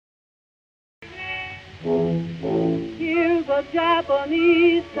Here's a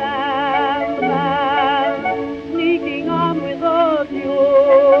Japanese sandman sneaking on with a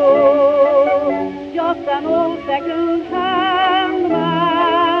Joe. Just an old second-hand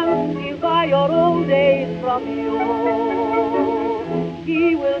man. He'll buy your old days from you.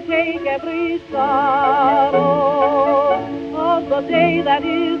 He will take every sorrow of the day that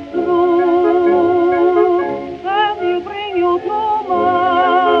is through, and he'll bring you tomorrow.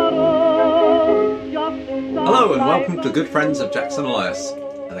 Hello and welcome to Good Friends of Jackson Elias,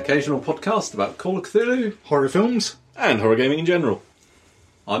 an occasional podcast about Call of Cthulhu, horror films, and horror gaming in general.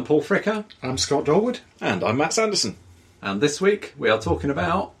 I'm Paul Fricker. I'm Scott Dorwood. And I'm Matt Sanderson. And this week we are talking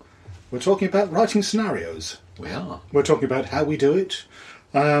about... We're talking about writing scenarios. We are. We're talking about how we do it,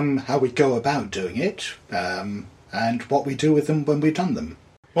 how we go about doing it, and what we do with them when we've done them.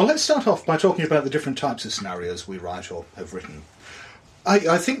 Well, let's start off by talking about the different types of scenarios we write or have written.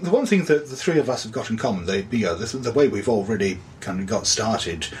 I think the one thing that the three of us have got in common, the way we've already kind of got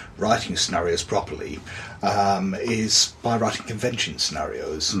started writing scenarios properly, is by writing convention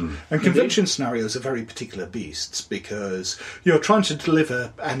scenarios. And convention scenarios are very particular beasts because you're trying to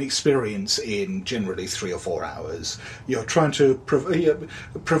deliver an experience in generally 3 or 4 hours. You're trying to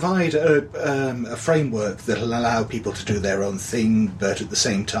provide a framework that'll allow people to do their own thing, but at the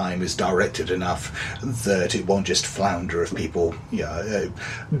same time is directed enough that it won't just flounder if people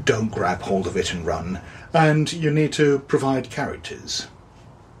don't grab hold of it and run. And you need to provide characters.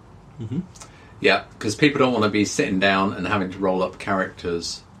 Mm-hmm. Yeah, because people don't want to be sitting down and having to roll up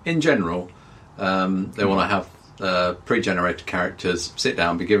characters. In general, they want to have pre-generated characters, sit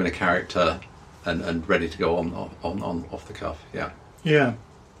down, be given a character, and ready to go on off the cuff. Yeah. Yeah,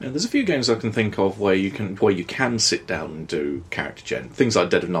 there's a few games I can think of where you can sit down and do character gen. Things like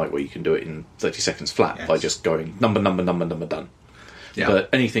Dead of Night, where you can do it in 30 seconds flat by just going number, done. Yeah. But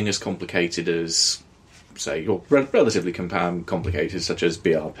anything as complicated as, say, or relatively complicated, such as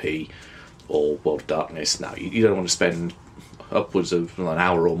BRP or World of Darkness, now you don't want to spend upwards of an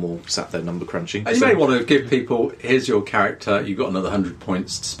hour or more sat there number crunching. And you may want to give people, here's your character, you've got another 100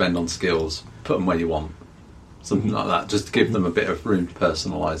 points to spend on skills, put them where you want. Something like that, just to give them a bit of room to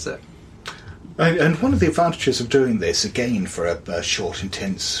personalise it. And one of the advantages of doing this, again, for a short,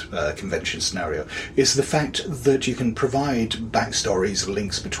 intense convention scenario, is the fact that you can provide backstories,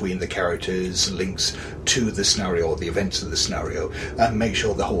 links between the characters, links to the scenario or the events of the scenario, and make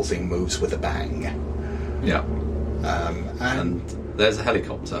sure the whole thing moves with a bang. Yeah. And there's a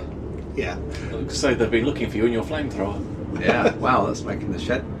helicopter. Yeah. So they've been looking for you in your flamethrower. Yeah, wow, that's making the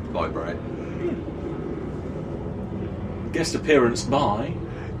shed vibrate. Guest appearance by...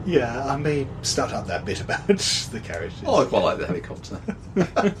 Yeah, I may start up that bit about the characters. Oh, I quite like the helicopter.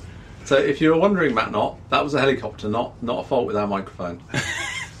 So, if you were wondering, Matt, that was a helicopter, not a fault with our microphone.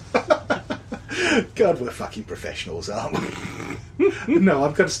 God, we're fucking professionals, aren't we? No,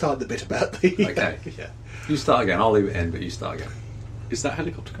 I've got to start the bit about the... Okay. Yeah. You start again. I'll leave it in, but you start again. Is that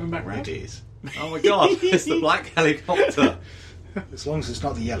helicopter coming back round? It is. Oh my God, it's the black helicopter. As long as it's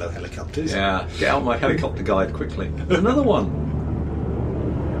not the yellow helicopters. Yeah, get out my helicopter guide quickly. There's another one.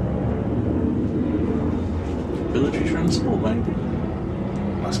 Military transport, maybe?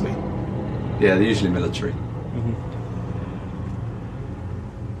 Must be. Yeah, they're usually military. Mm-hmm.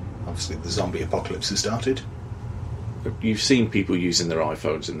 Obviously, the zombie apocalypse has started. You've seen people using their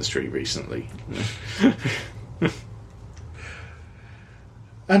iPhones in the street recently.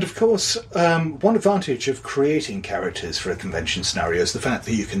 And of course, one advantage of creating characters for a convention scenario is the fact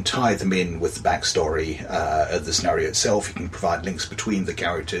that you can tie them in with the backstory of the scenario itself. You can provide links between the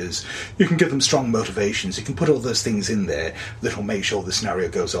characters. You can give them strong motivations. You can put all those things in there that will make sure the scenario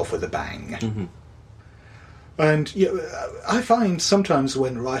goes off with a bang. Mm-hmm. And I find sometimes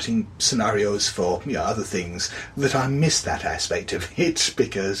when writing scenarios for other things that I miss that aspect of it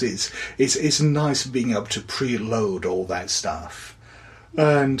because it's nice being able to preload all that stuff.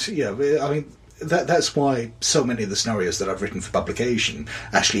 And I mean that's why so many of the scenarios that I've written for publication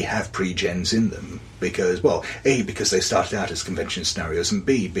actually have pre-gens in them because, well, A, because they started out as convention scenarios, and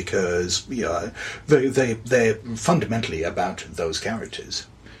B, because they're fundamentally about those characters.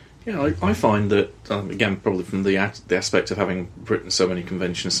 Yeah, I find that again, probably from the aspect of having written so many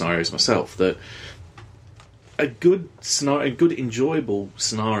convention scenarios myself, that a good enjoyable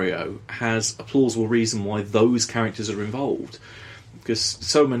scenario has a plausible reason why those characters are involved. Because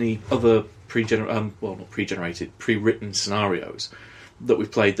so many other pre-written scenarios that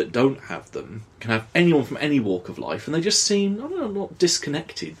we've played that don't have them can have anyone from any walk of life, and they just seem, I don't know, not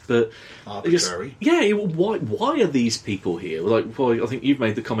disconnected, but arbitrary. Why are these people here? Like, well, I think you've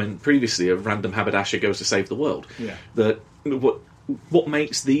made the comment previously of random haberdasher goes to save the world. Yeah. That what what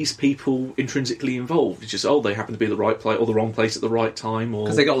makes these people intrinsically involved? It's just, they happen to be at the right place or the wrong place at the right time, or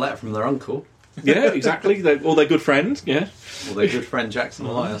because they got a letter from their uncle. Yeah, exactly. Or their good friend. Yeah, or their good friend Jackson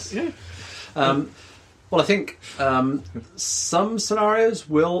Elias. Yeah. Well, I think some scenarios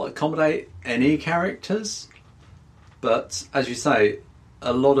will accommodate any characters, but as you say,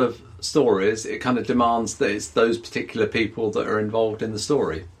 a lot of stories, it kind of demands that it's those particular people that are involved in the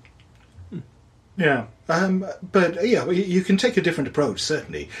story. Yeah. But yeah, you can take a different approach,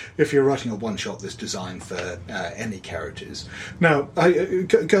 certainly, if you're writing a one-shot that's designed for any characters. Now,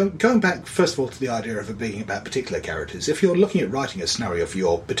 going back, first of all, to the idea of it being about particular characters, if you're looking at writing a scenario for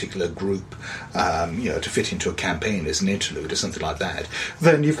your particular group, to fit into a campaign as an interlude or something like that,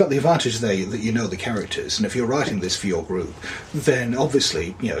 then you've got the advantage there that you know the characters, and if you're writing this for your group, then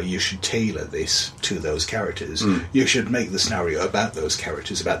obviously, you should tailor this to those characters. You should make the scenario about those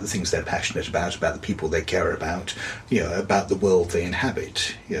characters, about the things they're passionate about the people they care about, about the world they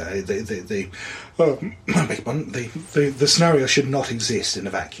inhabit. The scenario should not exist in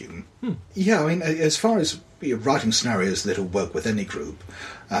a vacuum. Yeah, I mean, as far as writing scenarios that'll work with any group,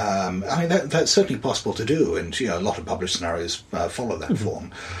 that's certainly possible to do, and a lot of published scenarios follow that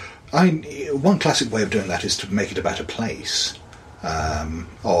form. One classic way of doing that is to make it about a place.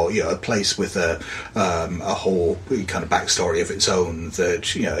 Or a place with a whole kind of backstory of its own that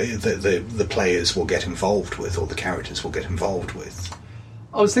the players will get involved with, or the characters will get involved with.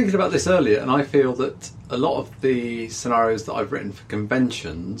 I was thinking about this earlier, and I feel that a lot of the scenarios that I've written for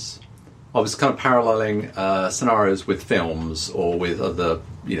conventions, I was kind of paralleling scenarios with films or with other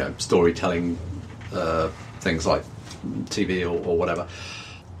storytelling things like TV or whatever.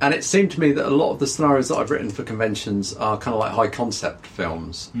 And it seemed to me that a lot of the scenarios that I've written for conventions are kind of like high concept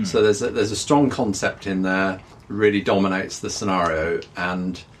films. So there's a strong concept in there, really dominates the scenario,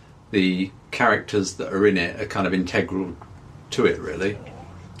 and the characters that are in it are kind of integral to it, really.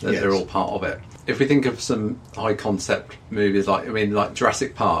 They're all part of it. If we think of some high concept movies, like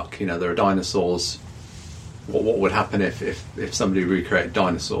Jurassic Park, there are dinosaurs. What would happen if somebody recreated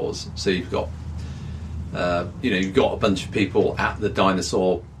dinosaurs? So you've got you've got a bunch of people at the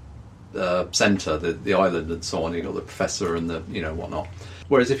dinosaur centre, the island, and so on. You've got the professor and the whatnot.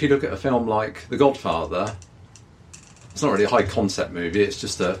 Whereas if you look at a film like The Godfather, it's not really a high concept movie. It's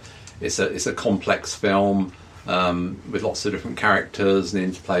just it's a complex film with lots of different characters and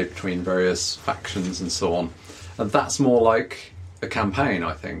interplay between various factions and so on. And that's more like a campaign,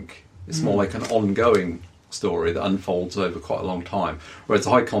 I think. It's more like an ongoing story that unfolds over quite a long time. Whereas a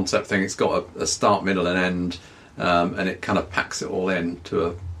high concept thing, it's got a start, middle and end, and it kind of packs it all in to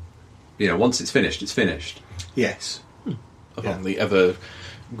a once it's finished, it's finished. Yes. Along the ever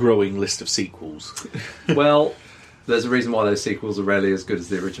growing list of sequels. Well, there's a reason why those sequels are rarely as good as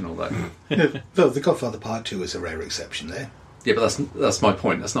the original, though. Though The Godfather Part 2 is a rare exception there. Yeah, but that's my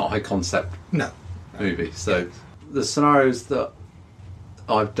point. That's not a high concept movie. So the scenarios that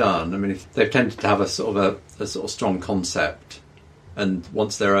I've done, they've tended to have a sort of strong concept, and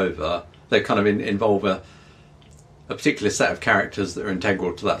once they're over, they kind of involve a particular set of characters that are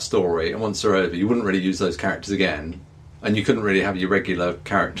integral to that story, and once they're over, you wouldn't really use those characters again, and you couldn't really have your regular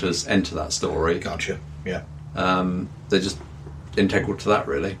characters enter that story. Gotcha. Yeah. They're just integral to that,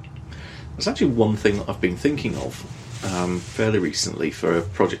 really. There's actually one thing that I've been thinking of fairly recently for a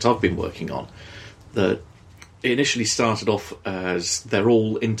project I've been working on, that it initially started off as they're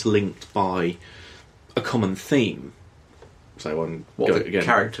all interlinked by a common theme. So the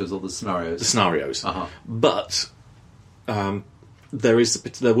characters or the scenarios? The scenarios. Uh-huh. But there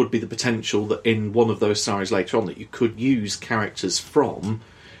would be the potential that in one of those scenarios later on that you could use characters from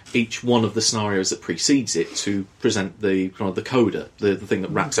each one of the scenarios that precedes it to present the coda, the thing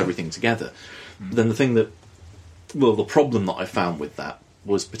that wraps everything together. Then the problem that I found with that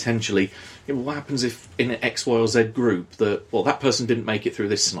was potentially, what happens if in an X, Y or Z group that person didn't make it through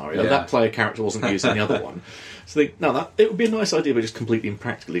this scenario, that player character wasn't used in the other one. So it would be a nice idea, but just completely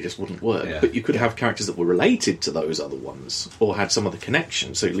impractically just wouldn't work. Yeah. But you could have characters that were related to those other ones, or had some other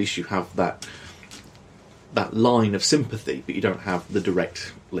connection, so at least you have that line of sympathy, but you don't have the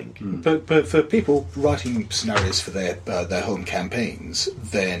direct link. But for people writing scenarios for their home campaigns,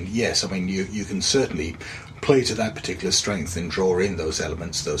 then yes, you can certainly play to that particular strength and draw in those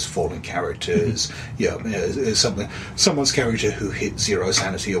elements, those fallen characters. Someone's character who hit zero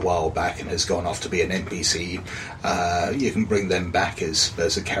sanity a while back and has gone off to be an NPC. You can bring them back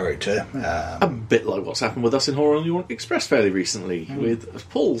as a character. A bit like what's happened with us in Horror on the Orient Express fairly recently with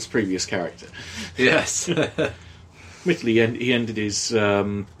Paul's previous character. Yes. Admittedly, he ended his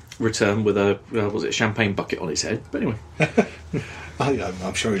return with a champagne bucket on his head. But anyway.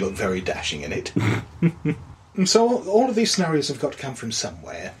 I'm sure he looked very dashing in it. And so all of these scenarios have got to come from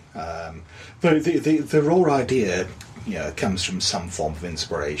somewhere. The raw idea, comes from some form of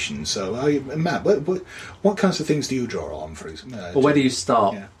inspiration. So, Matt, what kinds of things do you draw on? For example, well, where do you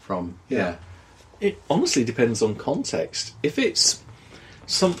start from? Yeah. It honestly depends on context. If it's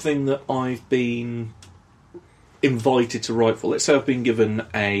something that I've been invited to write for, let's say I've been given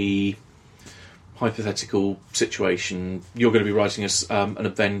a hypothetical situation, you're going to be writing an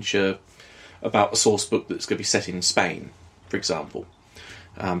adventure about a source book that's going to be set in Spain, for example.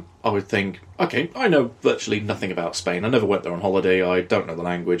 I would think, okay, I know virtually nothing about Spain. I never went there on holiday. I don't know the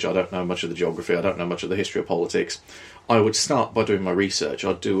language. I don't know much of the geography. I don't know much of the history or politics. I would start by doing my research.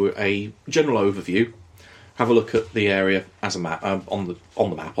 I'd do a general overview, have a look at the area as a map on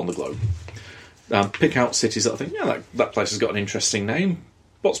the map on the globe. Pick out cities that I think, that place has got an interesting name.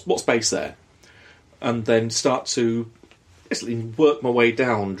 What's based there? And then start to basically work my way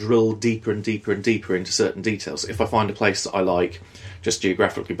down, drill deeper and deeper and deeper into certain details. If I find a place that I like, just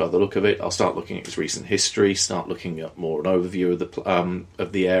geographically by the look of it, I'll start looking at its recent history, start looking at more an overview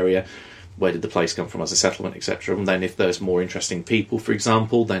of the area, where did the place come from as a settlement, etc. And then if there's more interesting people, for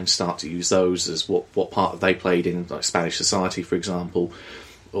example, then start to use those as what part have they played in, like Spanish society, for example,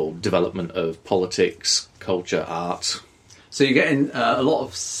 or development of politics, culture, art. So you're getting a lot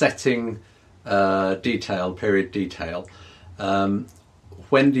of setting detail, period detail.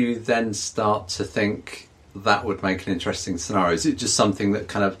 When do you then start to think that would make an interesting scenario? Is it just something that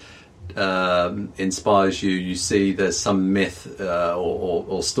kind of inspires you? You see there's some myth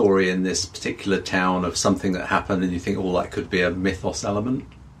or story in this particular town of something that happened and you think, oh, that could be a mythos element?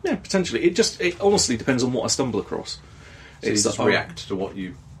 Yeah, potentially. It honestly depends on what I stumble across. So you just react to what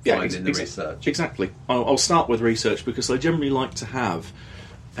you find in the research? Exactly. I'll start with research because I generally like to have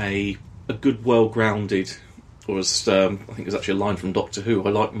a good, well-grounded, or as I think there's actually a line from Doctor Who, I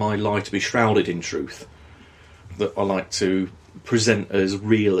like my lie to be shrouded in truth. That I like to present as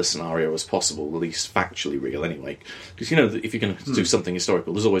real a scenario as possible, at least factually real anyway. Because that if you're going to do something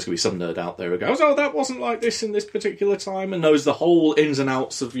historical, there's always going to be some nerd out there who goes, oh, that wasn't like this in this particular time, and knows the whole ins and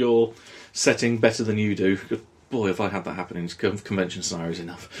outs of your setting better than you do. Boy, have I had that happen in convention scenarios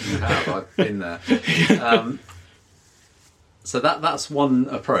enough. You have, I've been there. So that's one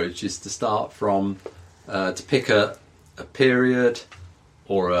approach, is to start from, to pick a period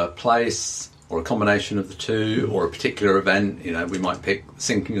or a place or a combination of the two, or a particular event. We might pick the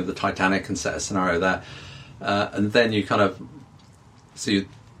sinking of the Titanic and set a scenario there. And then you so you're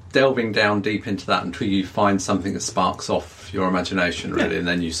delving down deep into that until you find something that sparks off your imagination, really, and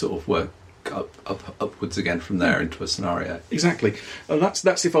then you sort of work upwards again from there into a scenario. Exactly.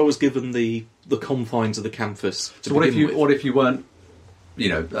 That's if I was given the confines of the canvas to begin with. What if you weren't,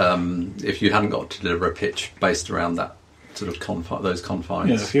 if you hadn't got to deliver a pitch based around that sort of those confines?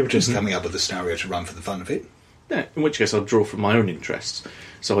 Yeah, if you were just coming up with a scenario to run for the fun of it. Yeah, in which case I'd draw from my own interests.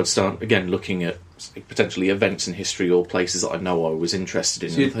 So I'd start, again, looking at potentially events in history or places that I know I was interested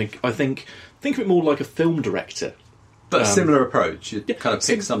in. So I think of it more like a film director. But a similar approach. You kind of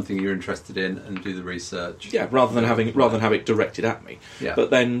pick something you're interested in and do the research. Yeah, rather than have it directed at me. Yeah. But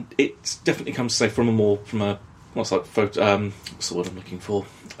then it definitely comes to say from a what's the word I'm looking for?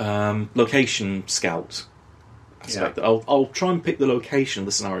 Location scout aspect. Yeah. I'll try and pick the location of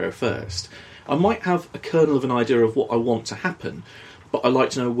the scenario first. I might have a kernel of an idea of what I want to happen, but I like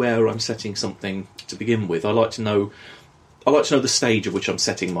to know where I'm setting something to begin with. I like to know the stage at which I'm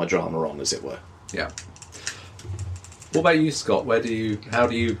setting my drama on, as it were. Yeah. What about you, Scott? How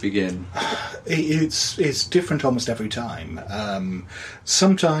do you begin? It's different almost every time.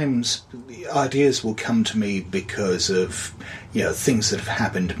 Sometimes ideas will come to me because of things that have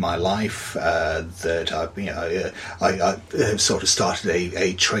happened in my life that I sort of started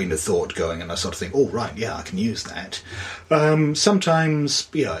a train of thought going, and I sort of think, oh right, yeah, I can use that. Sometimes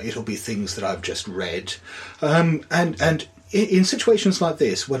it'll be things that I've just read, and in situations like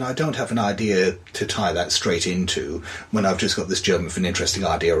this, when I don't have an idea to tie that straight into, when I've just got this germ of an interesting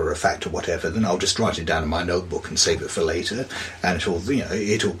idea or a fact or whatever, then I'll just write it down in my notebook and save it for later. And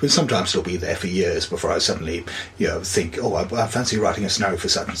sometimes it'll be there for years before I suddenly, think, oh, I fancy writing a scenario for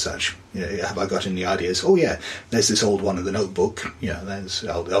such and such. Have I got any ideas? Oh yeah, there's this old one in the notebook.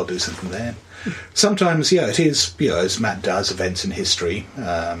 I'll do something there. Sometimes, it is, as Matt does, events in history.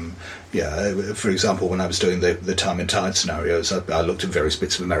 For example, when I was doing the Time and Tide scenarios, I looked at various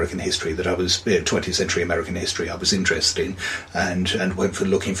bits of American history that 20th century American history I was interested in, and went for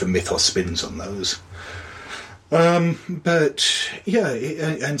looking for mythos spins on those. But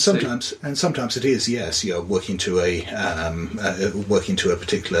and sometimes it is, yes, working to a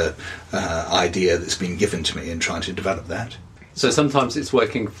particular idea that's been given to me and trying to develop that. So sometimes it's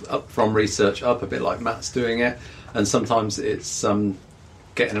working up from research up, a bit like Matt's doing it, and sometimes it's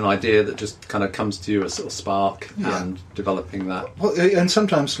getting an idea that just kind of comes to you, a sort of spark, and developing that. Well, and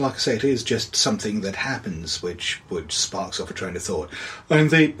sometimes, like I say, it is just something that happens which sparks off a train of thought. I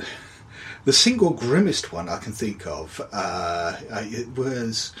mean, the single grimmest one I can think of, it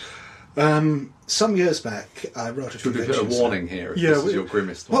was some years back. I wrote a Should we convention. put a warning here? If this is your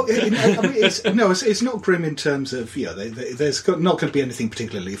grimmest one. Well, it's not grim in terms of there's not going to be anything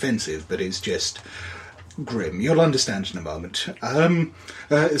particularly offensive, but it's just grim. You'll understand in a moment.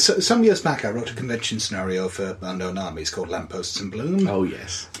 Some years back, I wrote a convention scenario for Unknown Armies called Lampposts in Bloom. Oh,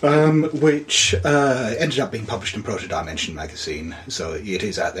 yes. Which ended up being published in Proto-Dimension magazine, so it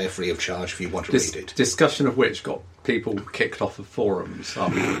is out there free of charge if you want to read it. Discussion of which got people kicked off of forums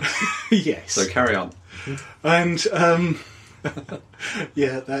afterwards. Yes. So carry on. And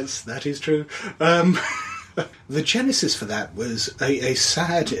yeah, that is true. The genesis for that was a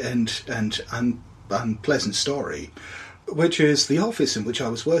sad and unpleasant story, which is the office in which I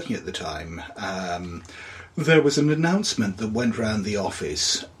was working at the time. There was an announcement that went around the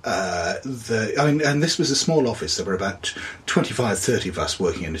office. And this was a small office. There were about 25, 30 of us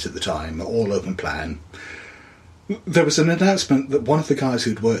working in it at the time, all open plan. There was an announcement that one of the guys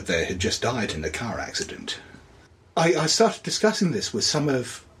who'd worked there had just died in a car accident. I started discussing this with some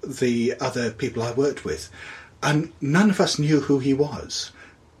of the other people I worked with, and none of us knew who he was.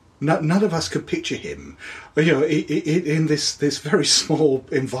 None of us could picture him, in this very small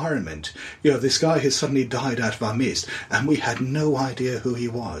environment. This guy has suddenly died out of our midst, and we had no idea who he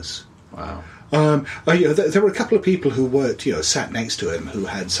was. Wow. There were a couple of people who worked, sat next to him, who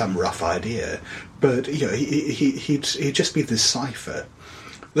had some rough idea, but he'd just be this cipher.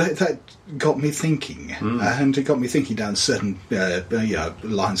 That got me thinking, and it got me thinking down certain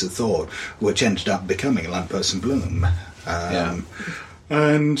lines of thought, which ended up becoming Lampposts in Bloom.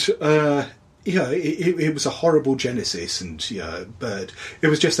 And it was a horrible genesis, but it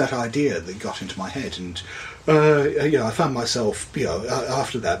was just that idea that got into my head, and I found myself,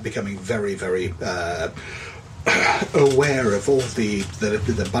 after that, becoming very, very aware of all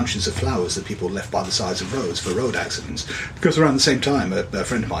the bunches of flowers that people left by the sides of roads for road accidents. Because around the same time, a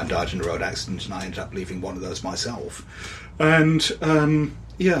friend of mine died in a road accident, and I ended up leaving one of those myself. And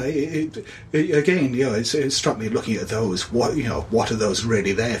it struck me looking at those. What are those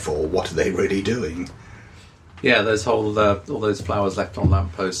really there for? What are they really doing? Yeah, there's all those flowers left on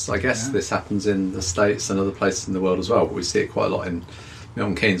lampposts. I guess this happens in the States and other places in the world as well. But we see it quite a lot in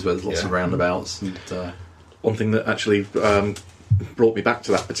Milton Keynes, where there's lots of roundabouts. And one thing that actually brought me back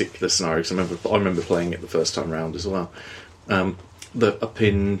to that particular scenario, because I remember playing it the first time round as well. That up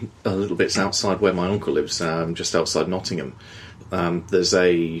in a little bits outside where my uncle lives, just outside Nottingham,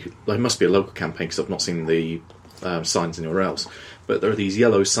 there must be a local campaign, because I've not seen the signs anywhere else, but there are these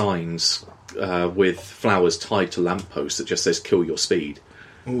yellow signs with flowers tied to lampposts that just says "kill your speed."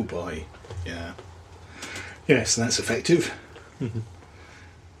 Oh boy, yeah, yes, that's effective.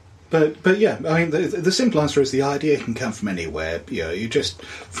 But yeah, I mean, the simple answer is the idea can come from anywhere. You just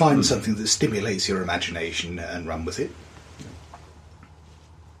find something that stimulates your imagination and run with it.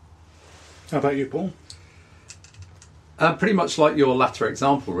 How about you, Paul? Pretty much like your latter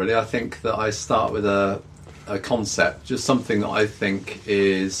example, really. I think that I start with a concept, just something that I think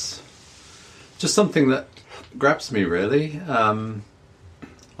is just something that grabs me, really.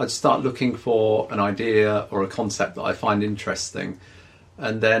 I'd start looking for an idea or a concept that I find interesting,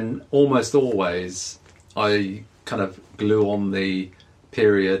 and then almost always I kind of glue on the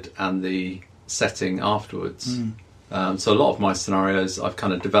period and the setting afterwards. So a lot of my scenarios I've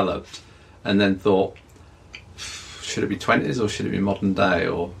kind of developed and then thought, should it be 20s or should it be modern day,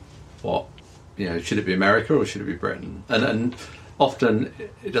 or what? Should it be America or should it be Britain? And often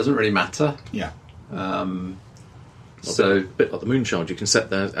it doesn't really matter. Yeah. So a bit like the Moonchild, you can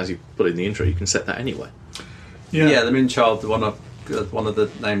set that, as you put in the intro, you can set that anyway. Yeah, the Moonchild, one of the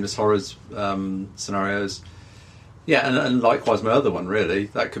Nameless Horrors scenarios. Yeah, and likewise my other one, really.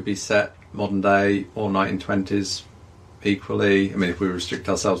 That could be set modern day or 1920s equally. I mean, if we restrict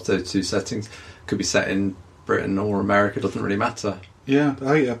ourselves to those two settings, could be set in Britain or America, doesn't really matter. Yeah,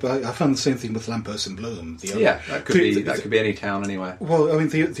 I found the same thing with Lampposts in Bloom. That could be any town anywhere. Well, I mean,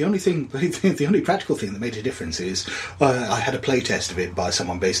 the only practical thing that made a difference is I had a play test of it by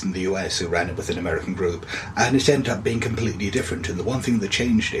someone based in the US who ran it with an American group, and it ended up being completely different. And the one thing that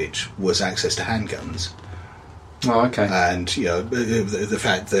changed it was access to handguns. Oh, okay. And the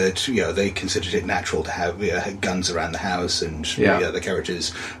fact that they considered it natural to have guns around the house and the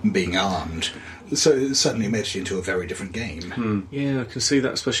characters being armed. So it certainly made it into a very different game. Yeah, I can see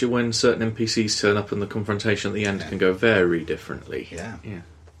that, especially when certain NPCs turn up and the confrontation at the end can go very differently. Yeah.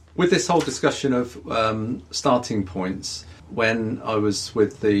 With this whole discussion of starting points, when I was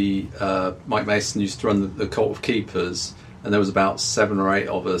with the Mike Mason used to run the Cult of Keepers, and there was about 7 or 8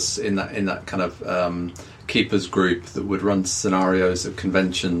 of us in that kind of Keepers group that would run scenarios at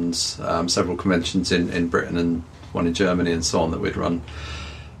conventions, several conventions in Britain and one in Germany and so on that we'd run.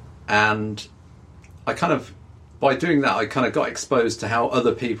 And I by doing that, I kind of got exposed to how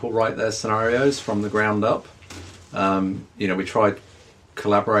other people write their scenarios from the ground up. We tried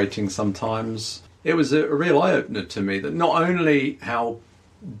collaborating sometimes. It was a real eye-opener to me that not only how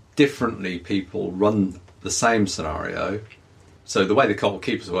differently people run the same scenario, so the way the Cult of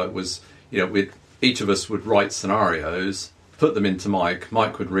Keepers worked was, each of us would write scenarios, put them into Mike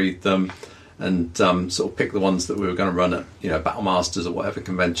would read them, and sort of pick the ones that we were going to run at, Battle Masters or whatever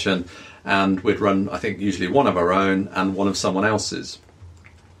convention, and we'd run, I think, usually one of our own and one of someone else's.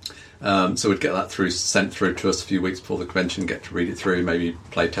 So we'd get that sent through to us a few weeks before the convention, get to read it through, maybe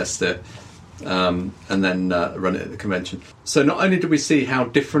play test it, and then run it at the convention. So not only did we see how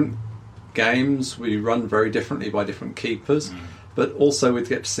different games we run very differently by different keepers, but also we'd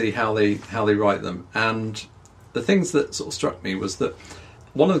get to see how they write them. And the things that sort of struck me was that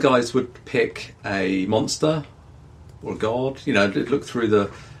one of the guys would pick a monster or a god, look through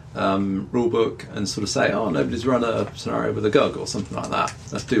the rule book and sort of say, nobody's run a scenario with a Gug or something like that.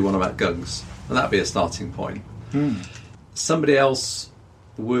 Let's do one about Gugs. And that'd be a starting point. Somebody else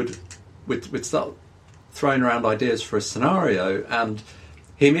would start throwing around ideas for a scenario, and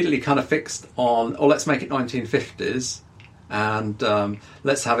he immediately kind of fixed on, let's make it 1950s, and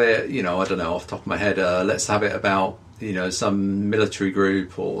let's have it, I don't know, off the top of my head, let's have it about, some military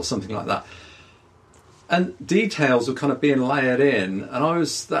group or something like that. And details were kind of being layered in, and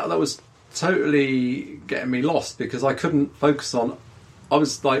that was totally getting me lost, because I couldn't focus on. I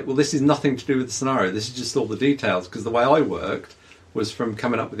was like, well, this is nothing to do with the scenario. This is just all the details, because the way I worked was from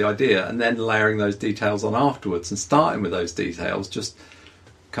coming up with the idea and then layering those details on afterwards, and starting with those details just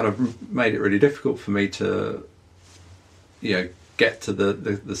kind of made it really difficult for me to, get to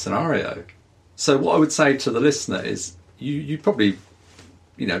the scenario. So what I would say to the listener is, you probably,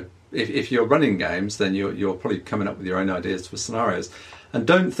 if you're running games, then you're probably coming up with your own ideas for scenarios, and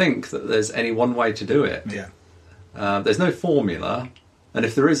don't think that there's any one way to do it. There's no formula, and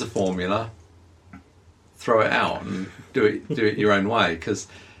if there is a formula, throw it out and do it your own way, because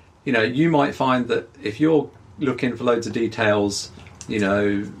you might find that if you're looking for loads of details,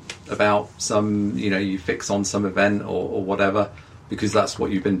 about some, you fix on some event or whatever, because that's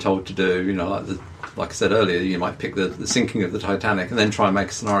what you've been told to do, like I said earlier, you might pick the sinking of the Titanic and then try and make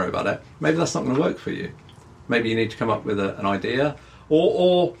a scenario about it. Maybe that's not going to work for you. Maybe you need to come up with an idea,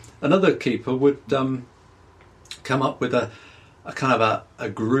 or another keeper would come up with a kind of a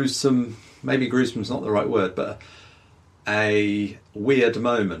gruesome, maybe gruesome's not the right word, but a weird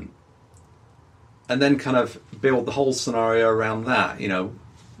moment, and then kind of build the whole scenario around that.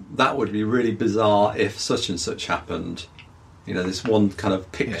 That would be really bizarre if such and such happened. This one kind of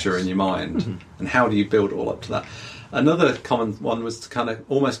picture in your mind, and how do you build it all up to that? Another common one was to kind of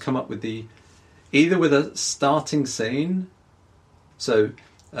almost come up with either with a starting scene. So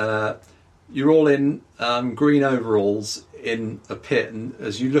you're all in green overalls in a pit, and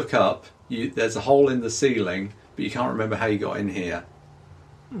as you look up, there's a hole in the ceiling, but you can't remember how you got in here.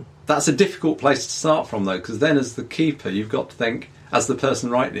 That's a difficult place to start from, though, because then as the keeper, you've got to think, as the person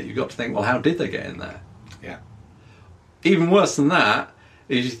writing it, you've got to think, well, how did they get in there? Yeah. Even worse than that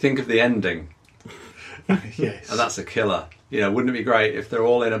is you think of the ending. Yes. And that's a killer. Wouldn't it be great if they're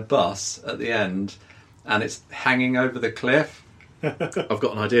all in a bus at the end and it's hanging over the cliff? I've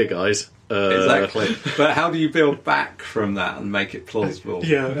got an idea, guys. Exactly. But how do you build back from that and make it plausible?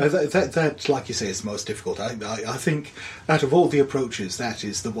 That, like you say, is most difficult. I think out of all the approaches, that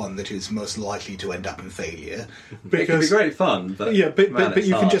is the one that is most likely to end up in failure. Because, it can be great fun, but but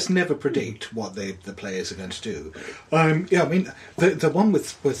you hard. can just never predict what the players are going to do. The one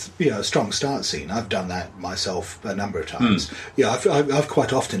with a strong start scene, I've done that myself a number of times. I've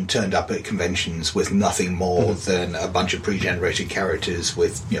quite often turned up at conventions with nothing more than a bunch of pre-generated characters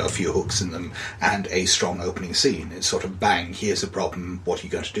with a few hooks in them and a strong opening scene. It's sort of bang, here's a problem, what are you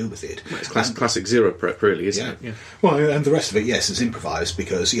going to do with it? Well, it's classic zero prep, really, isn't it? Yeah. Well, and the rest of it, yes, is improvised,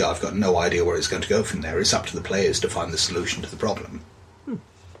 because I've got no idea where it's going to go from there. It's up to the players to find the solution to the problem.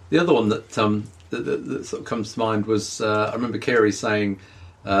 The other one that sort of comes to mind was I remember Kiri saying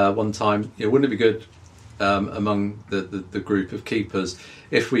one time, wouldn't it be good among the group of keepers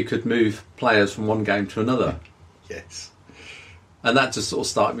if we could move players from one game to another. Yes. And that just sort of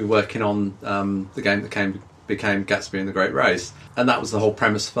started me working on the game that became Gatsby and the Great Race, and that was the whole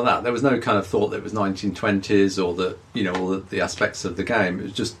premise for that. There was no kind of thought that it was 1920s or that, you know, all the aspects of the game. It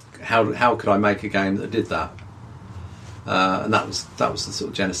was just how could I make a game that did that, and that was the sort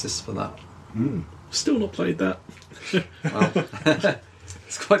of genesis for that. Still not played that. Well,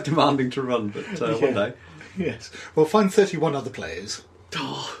 it's quite demanding to run, but one day. Yes. Well, find 31 other players.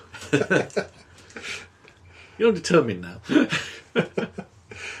 Oh. You're determined now.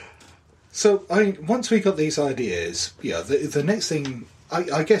 So, once we got these ideas, the next thing,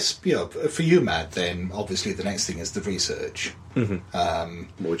 I guess, for you, Matt, then obviously the next thing is the research.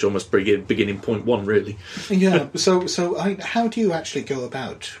 Mm-hmm. Which almost beginning point one, really. Yeah. So, how do you actually go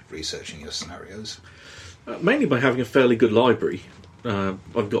about researching your scenarios? Mainly by having a fairly good library.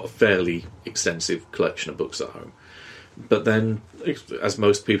 I've got a fairly extensive collection of books at home. But then, as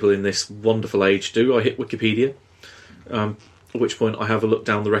most people in this wonderful age do, I hit Wikipedia. At which point I have a look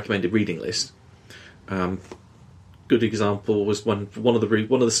down the recommended reading list. Good example was one of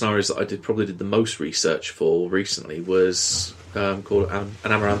the scenarios that I probably did the most research for recently was called An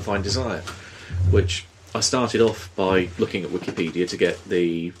Amaranthine Desire, which I started off by looking at Wikipedia to get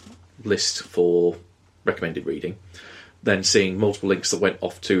the list for recommended reading, then seeing multiple links that went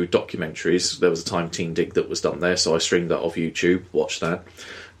off to documentaries. There was a Time Teen Dig that was done there, so I streamed that off YouTube, watched that,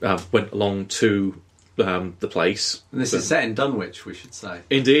 went along to the place. And this is set in Dunwich, we should say.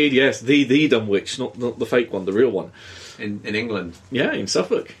 Indeed, yes, the Dunwich, not the fake one, the real one. In England. Yeah, in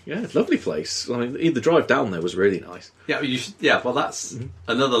Suffolk. Yeah, lovely place. I mean, the drive down there was really nice. Yeah, well, that's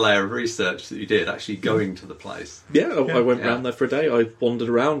another layer of research that you did, actually going to the place. Yeah, I went round there for a day. I wandered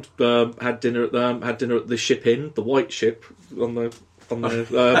around, had dinner at the Ship Inn, the white ship on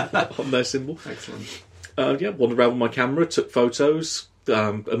their symbol. Excellent. Wandered around with my camera, took photos.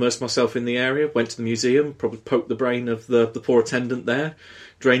 Immersed myself in the area, went to the museum, probably poked the brain of the poor attendant there,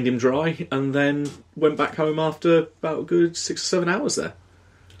 drained him dry, and then went back home after about a good 6 or 7 hours there.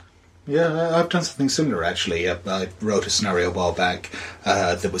 Yeah, I've done something similar actually. I wrote a scenario a while back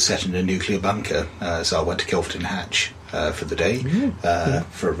that was set in a nuclear bunker, so I went to Kilverton Hatch for the day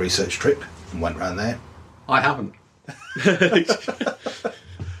for a research trip and went round there. I haven't.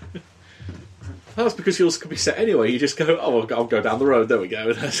 That's because yours could be set anyway. You just go, I'll go down the road. There we go.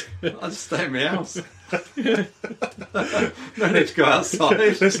 I'll just stay in my house. No need to go outside.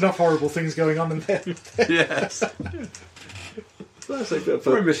 There's enough horrible things going on in there. Yes.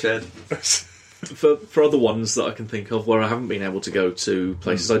 For in my shed. For other ones that I can think of where I haven't been able to go to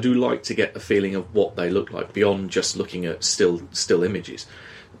places, I do like to get a feeling of what they look like beyond just looking at still images.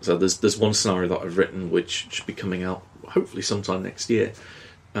 So there's one scenario that I've written which should be coming out hopefully sometime next year.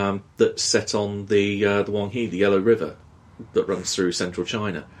 That's set on the Huanghe, the Yellow River, that runs through central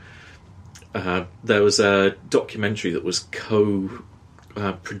China. There was a documentary that was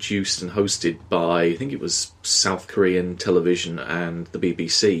produced and hosted by, I think it was South Korean television and the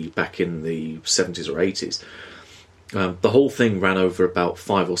BBC back in the 70s or 80s. The whole thing ran over about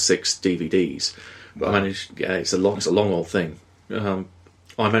 5 or 6 DVDs. Wow. I managed, it's a long old thing. I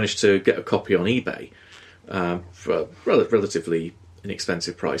managed to get a copy on eBay for a relatively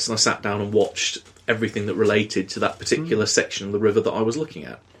inexpensive price, and I sat down and watched everything that related to that particular section of the river that I was looking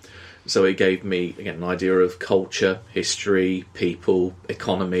at. So it gave me, again, an idea of culture, history, people,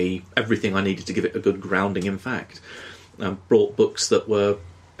 economy, everything I needed to give it a good grounding in fact. Brought books that were,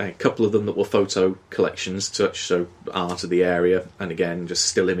 a couple of them that were photo collections to show art of the area, and again, just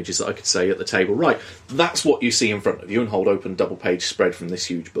still images that I could say at the table, right, that's what you see in front of you, and hold open double-page spread from this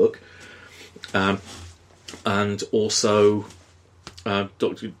huge book. And also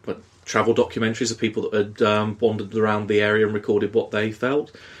travel documentaries of people that had wandered around the area and recorded what they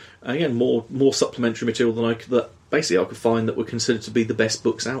felt. Again, more supplementary material than I could find that were considered to be the best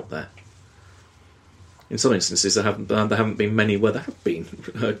books out there. In some instances, there haven't been many where there have been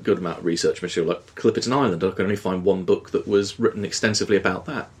a good amount of research material. Like Clipperton Island, I could only find one book that was written extensively about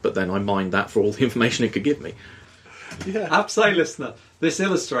that, but then I mined that for all the information it could give me. Yeah, I have to say, listener, this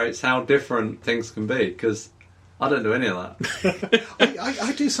illustrates how different things can be, because I don't do any of that.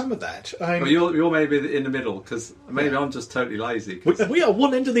 I do some of that. Well, you're maybe in the middle, because maybe I'm just totally lazy. We are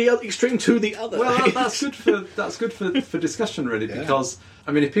one end of the other extreme to the other. Well, that's good for discussion, really, because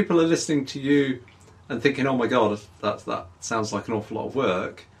I mean, if people are listening to you and thinking, "Oh my God, that sounds like an awful lot of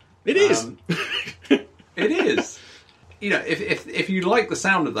work," it is. It is. You know, if you like the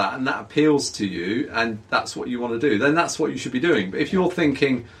sound of that and that appeals to you and that's what you want to do, then that's what you should be doing. But if you're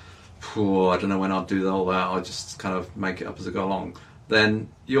thinking, I don't know when I'll do all that, I'll just kind of make it up as I go along, then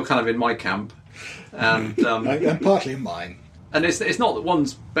you're kind of in my camp, and and partly in mine. And it's not that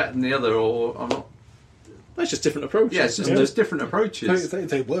one's better than the other, or I'm not. That's just different approaches. Yes, there's different approaches.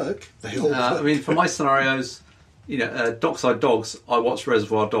 They work. They all work. I mean, for my scenarios, Dockside Dogs, I watch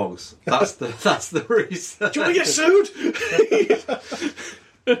Reservoir Dogs. That's the reason. Do you want to get sued?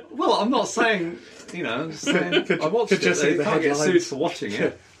 Well, I'm not saying, I'm just saying I watched it. just see You the can't get sued headlines. for watching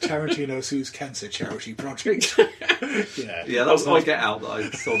it. Tarantino sues cancer charity project. Yeah, that was my Get Out that I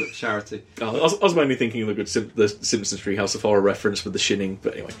sold at charity. I was mainly thinking of the good the Simpsons Treehouse of Horror reference with the shinning,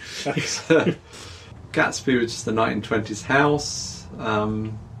 but anyway. Gatsby was just a 1920s house.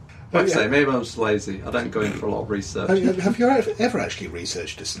 Like I say, maybe I'm just lazy. I don't go in for a lot of research. Have you ever actually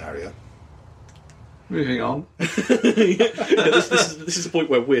researched a scenario? Moving on. This is the point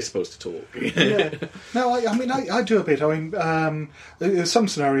where we're supposed to talk. Yeah. No, I mean, I do a bit. I mean, some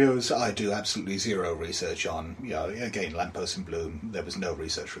scenarios I do absolutely zero research on. Again, Lamppost in Bloom, there was no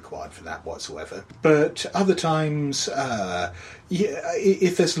research required for that whatsoever. But other times,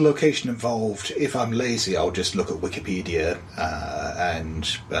 if there's a location involved, if I'm lazy, I'll just look at Wikipedia and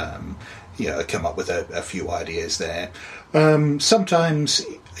come up with a few ideas there. Sometimes,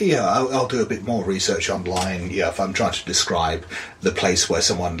 I'll do a bit more research online. If I'm trying to describe the place where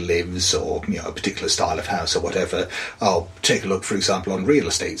someone lives, or a particular style of house or whatever, I'll take a look, for example, on real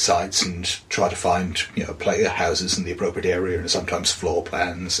estate sites and try to find player houses in the appropriate area, and sometimes floor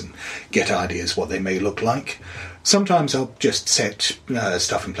plans, and get ideas what they may look like. Sometimes I'll just set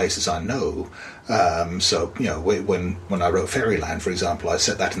stuff in places I know. When I wrote Fairyland, for example, I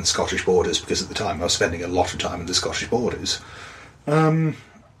set that in the Scottish Borders because at the time I was spending a lot of time in the Scottish Borders. Again,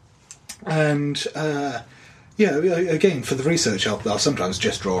 for the research, I'll sometimes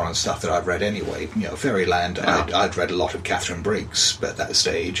just draw on stuff that I've read anyway. Fairyland, I'd read a lot of Catherine Briggs at that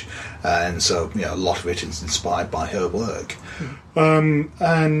stage, and so a lot of it is inspired by her work.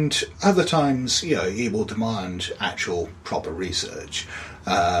 And other times, it will demand actual proper research.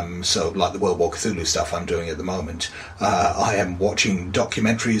 So, like the World War Cthulhu stuff I'm doing at the moment, I am watching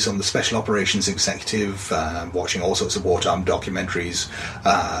documentaries on the Special Operations Executive, watching all sorts of wartime documentaries,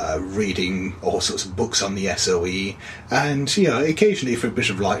 reading all sorts of books on the SOE, and occasionally for a bit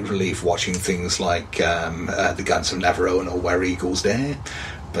of light relief, watching things like The Guns of Navarone or Where Eagles Dare.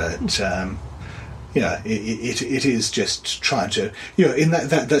 But it is just trying to,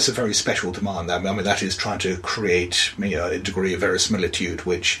 that's a very special demand. I mean, that is trying to create, a degree of verisimilitude,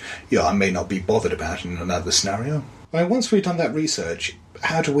 which, I may not be bothered about in another scenario. Once we've done that research,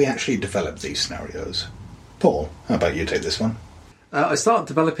 how do we actually develop these scenarios? Paul, how about you take this one? I start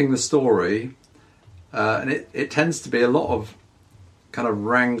developing the story, and it tends to be a lot of kind of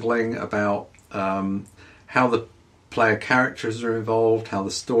wrangling about how the player characters are involved, how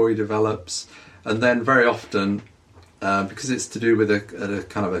the story develops. And then very often, because it's to do with a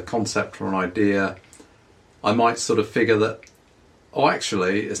kind of a concept or an idea, I might sort of figure that,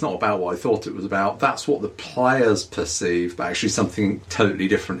 actually, it's not about what I thought it was about. That's what the players perceive, but actually something totally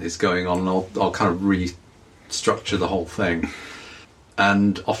different is going on, and I'll kind of restructure the whole thing.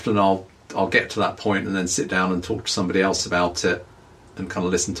 And often I'll get to that point and then sit down and talk to somebody else about it and kind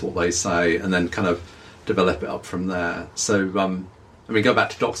of listen to what they say, and then kind of develop it up from there. So, go back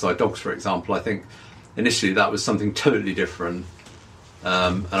to Dockside Dogs, for example. I think initially that was something totally different,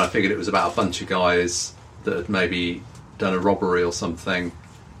 and I figured it was about a bunch of guys that had maybe done a robbery or something,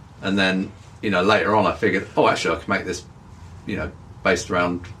 and then later on I figured, actually I could make this based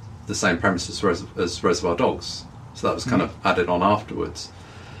around the same premise as Reservoir Dogs, so that was kind of added on afterwards,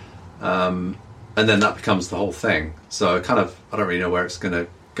 and then that becomes the whole thing. So I don't really know where it's going to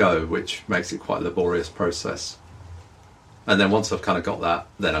go, which makes it quite a laborious process. And then once I've kind of got that,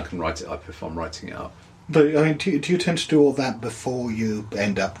 then I can write it up if I'm writing it up. But do you tend to do all that before you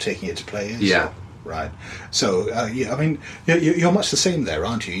end up taking it to players? Yeah. Right. So, you're much the same there,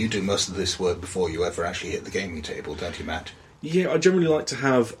 aren't you? You do most of this work before you ever actually hit the gaming table, don't you, Matt? Yeah, I generally like to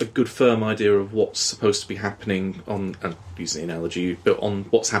have a good firm idea of what's supposed to be happening on, and using the analogy, but on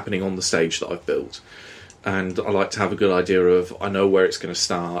what's happening on the stage that I've built. And I like to have a good idea of, I know where it's going to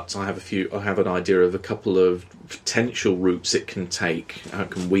start. I have an idea of a couple of potential routes it can take. How it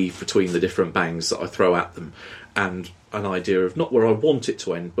can weave between the different bangs that I throw at them, and an idea of not where I want it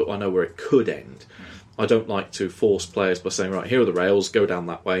to end, but I know where it could end. I don't like to force players by saying, right, here are the rails, go down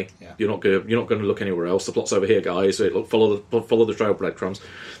that way. Yeah. You're not going to look anywhere else. The plot's over here, guys. Look, follow the trail breadcrumbs.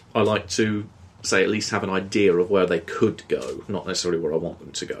 I like to say at least have an idea of where they could go, not necessarily where I want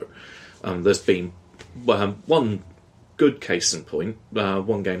them to go. There's been one good case in point,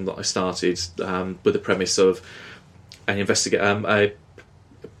 one game that I started with the premise of an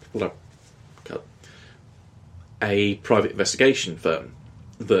a private investigation firm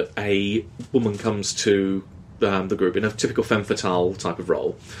that a woman comes to the group in a typical femme fatale type of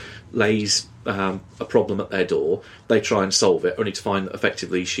role, lays a problem at their door, they try and solve it, only to find that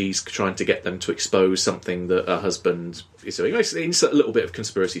effectively she's trying to get them to expose something that her husband is doing. Basically, insert a little bit of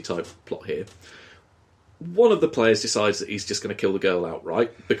conspiracy type plot here. One of the players decides that he's just going to kill the girl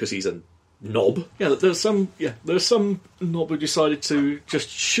outright because he's a knob. There's some knob who decided to just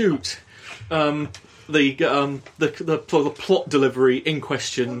shoot the plot delivery in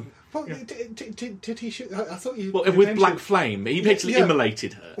question. Well, did he shoot? I thought you. Well, with black flame, he basically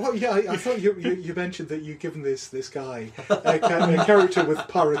immolated her. Well, yeah, I thought you mentioned that you'd given this guy a character with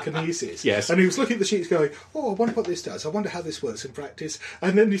pyrokinesis. Yes, and he was looking at the sheets, going, "Oh, I wonder what this does. I wonder how this works in practice."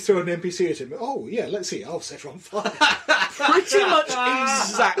 And then you throw an NPC at him. Oh, yeah, let's see. I'll set her on fire. Pretty much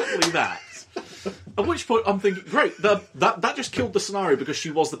exactly that. At which point I'm thinking, great, that just killed the scenario because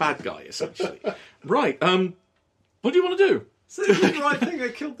she was the bad guy, essentially. Right. What do you want to do? So it's the right thing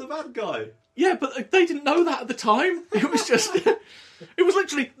that killed the bad guy. Yeah, but they didn't know that at the time. It was just... It was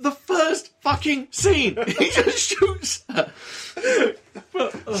literally the first fucking scene. He just shoots her.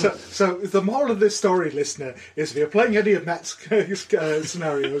 So the moral of this story, listener, is if you're playing any of Matt's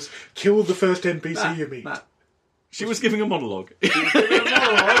scenarios, kill the first NPC you meet. Matt. She was giving a monologue. That's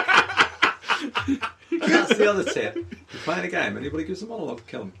the other tip. You're playing a game, anybody gives a monologue,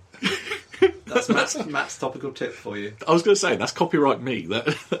 kill them. That's Matt's topical tip for you. I was going to say, that's copyright me.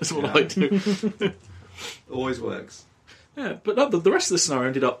 That's what I do. Always works. Yeah, but no, the rest of the scenario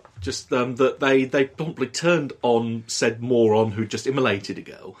ended up just that they promptly turned on said moron who just immolated a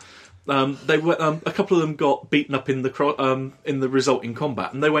girl. They were a couple of them got beaten up in the resulting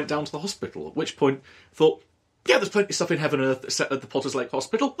combat, and they went down to the hospital. At which point, thought, yeah, there's plenty of stuff in Heaven and Earth set at the Potters Lake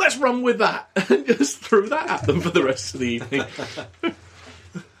Hospital. Let's run with that, and just threw that at them for the rest of the evening.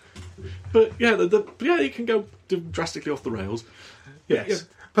 But yeah, you can go drastically off the rails. Yes. Yeah.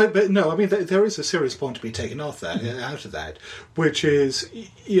 But no, I mean, there is a serious point to be taken out of that, which is,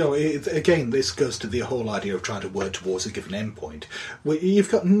 again, this goes to the whole idea of trying to work towards a given endpoint. You've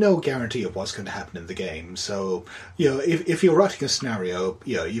got no guarantee of what's going to happen in the game, so, if you're writing a scenario,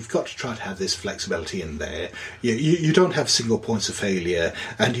 you've got to try to have this flexibility in there. You don't have single points of failure,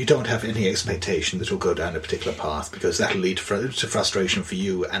 and you don't have any expectation that it'll go down a particular path, because that'll lead to frustration for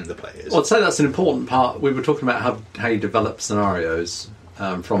you and the players. Well, I'd say that's an important part. We were talking about how you develop scenarios.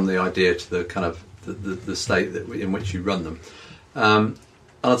 From the idea to the kind of the state in which you run them. And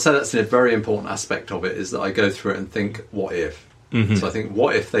I'd say that's a very important aspect of it, is that I go through it and think, what if? Mm-hmm. So I think,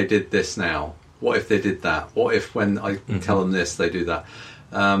 what if they did this now? What if they did that? What if when I tell them this, they do that?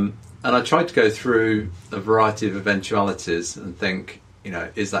 And I tried to go through a variety of eventualities and think,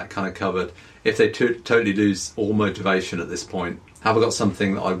 is that kind of covered? If they totally lose all motivation at this point, have I got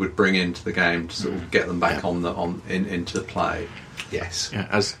something that I would bring into the game to sort of get them back into the play? Yes. Yeah,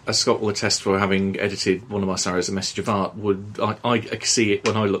 as Scott will attest, for having edited one of my scenarios, A Message of Art, I see it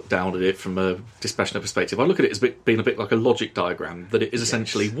when I look down at it from a dispassionate perspective. I look at it as being a bit like a logic diagram, that it is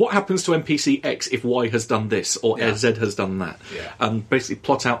essentially what happens to NPC X if Y has done this or Z has done that, and basically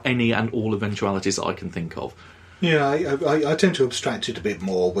plot out any and all eventualities that I can think of. Yeah, I tend to abstract it a bit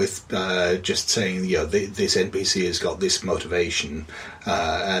more with just saying, this NPC has got this motivation,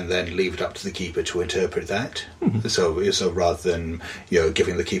 and then leave it up to the keeper to interpret that. Mm-hmm. So rather than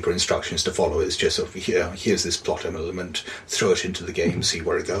giving the keeper instructions to follow, it's just sort of, here's this plot element, throw it into the game, see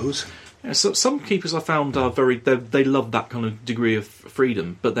where it goes. Yeah, so some keepers I found are they love that kind of degree of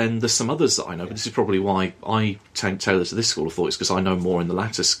freedom, but then there's some others that I know, but this is probably why I tailor to this school of thought, is because I know more in the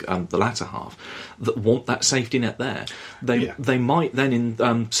latter half, that want that safety net there. They might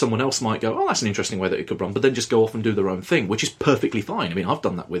then, someone else might go, oh, that's an interesting way that it could run, but then just go off and do their own thing, which is perfectly fine. I mean, I've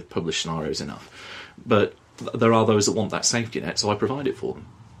done that with published scenarios enough. But there are those that want that safety net, so I provide it for them.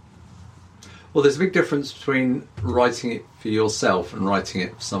 Well, there's a big difference between writing it for yourself and writing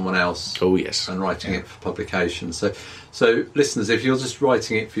it for someone else. Oh, yes. And writing it for publication. So listeners, if you're just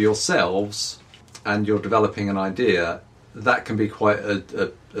writing it for yourselves and you're developing an idea, that can be quite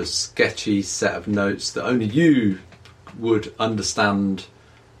a sketchy set of notes that only you would understand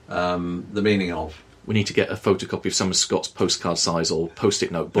the meaning of. We need to get a photocopy of some of Scott's postcard size or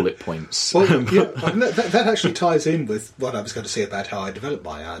post-it note bullet points. Well, that actually ties in with what I was going to say about how I develop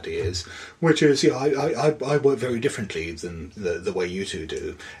my ideas, which is, I work very differently than the way you two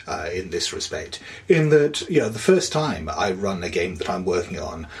do in this respect. In that, the first time I run a game that I'm working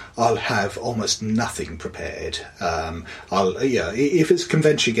on, I'll have almost nothing prepared. If it's a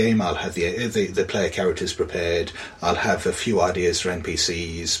convention game, I'll have the player characters prepared. I'll have a few ideas for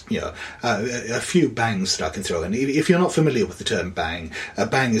NPCs, a few bangs that I can throw in. If you're not familiar with the term bang, a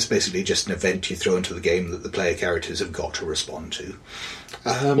bang is basically just an event you throw into the game that the player characters have got to respond to.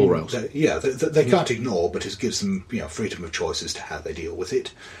 Or else. They can't ignore, but it gives them freedom of choice as to how they deal with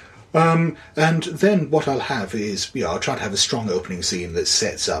it. And then what I'll have is, I'll try to have a strong opening scene that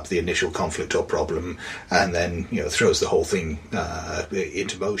sets up the initial conflict or problem, and then throws the whole thing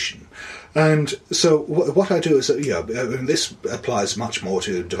into motion. And so what I do is, this applies much more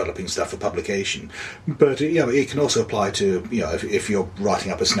to developing stuff for publication, but it can also apply to if you're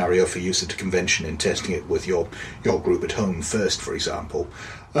writing up a scenario for use at a convention and testing it with your group at home first, for example.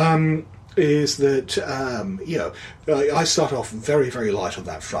 Is that I start off very, very light on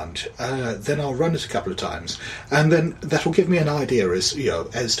that front. Then I'll run it a couple of times, and then that'll give me an idea as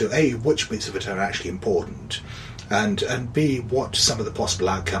to A, which bits of it are actually important, and B, what some of the possible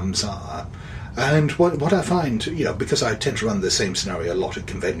outcomes are. And what I find, because I tend to run the same scenario a lot at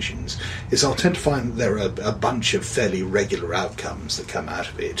conventions, is I'll tend to find that there are a bunch of fairly regular outcomes that come out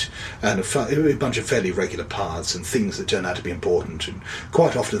of it, and a bunch of fairly regular paths and things that turn out to be important, and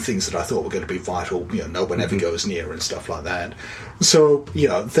quite often things that I thought were going to be vital, no one ever goes near and stuff like that. So,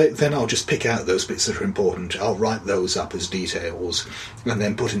 then I'll just pick out those bits that are important, I'll write those up as details, and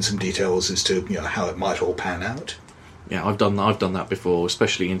then put in some details as to, how it might all pan out. Yeah, I've done that before,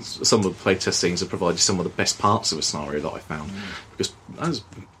 especially in some of the playtest things that provided some of the best parts of a scenario that I found. Because as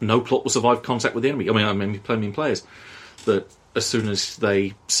no plot will survive contact with the enemy. I mean, players that as soon as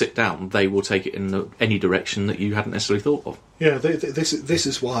they sit down, they will take it in any direction that you hadn't necessarily thought of. Yeah, this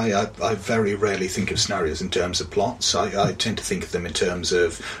is why I very rarely think of scenarios in terms of plots. I tend to think of them in terms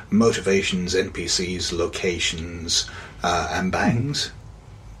of motivations, NPCs, locations, and bangs.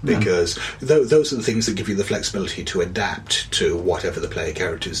 Because those are the things that give you the flexibility to adapt to whatever the player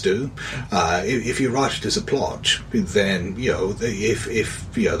characters do. If you write it as a plot, then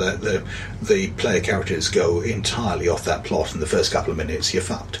if the player characters go entirely off that plot in the first couple of minutes, you're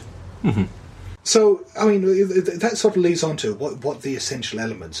fucked. Mm-hmm. So, I mean, that sort of leads on to what the essential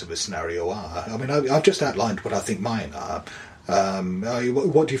elements of a scenario are. I mean, I've just outlined what I think mine are.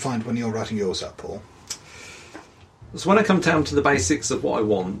 What do you find when you're writing yours up, Paul? So when I come down to the basics of what I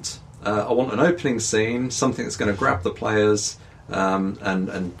want an opening scene, something that's going to grab the players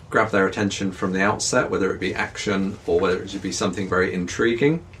and grab their attention from the outset, whether it be action or whether it should be something very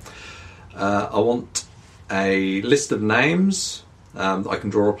intriguing. I want a list of names that I can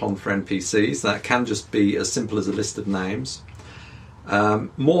draw upon for NPCs. That can just be as simple as a list of names.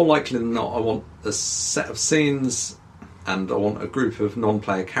 More likely than not, I want a set of scenes and I want a group of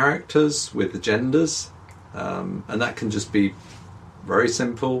non-player characters with agendas. And that can just be very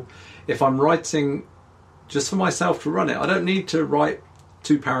simple. If I'm writing just for myself to run it, I don't need to write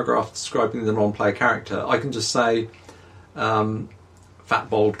 2 paragraphs describing the non-player character. I can just say fat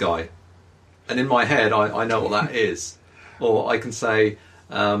bald guy, and in my head I know what that is. Or I can say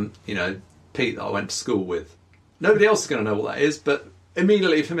Pete that I went to school with. Nobody else is going to know what that is, but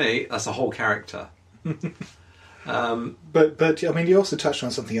immediately for me that's a whole character. But I mean, you also touched on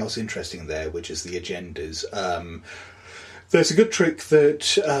something else interesting there, which is the agendas. There's a good trick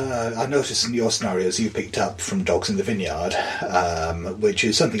that I noticed in your scenarios you picked up from Dogs in the Vineyard, which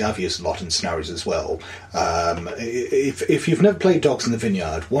is something I've used a lot in scenarios as well. If you've never played Dogs in the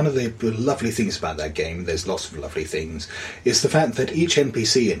Vineyard, one of the lovely things about that game, there's lots of lovely things, is the fact that each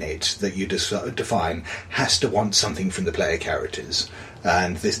NPC in it that you define has to want something from the player characters.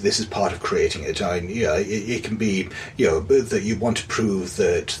 And this is part of creating it. It can be that you want to prove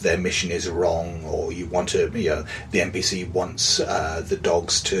that their mission is wrong, or you want to the NPC wants the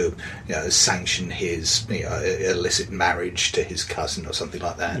dogs to sanction his illicit marriage to his cousin or something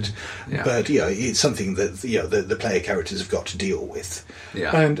like that. Yeah. But it's something that the player characters have got to deal with.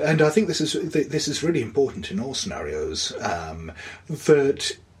 Yeah. And I think this is really important in all scenarios,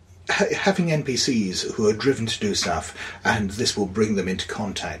 that having NPCs who are driven to do stuff, and this will bring them into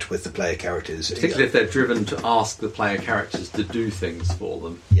contact with the player characters. Particularly if they're driven to ask the player characters to do things for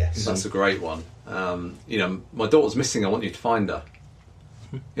them. Yes. That's a great one. My daughter's missing, I want you to find her.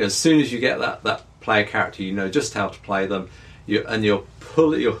 As soon as you get that player character, you know just how to play them, you're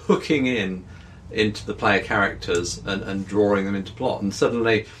hooking into the player characters and drawing them into plot, and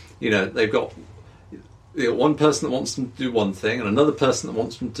suddenly they've got one person that wants them to do one thing, and another person that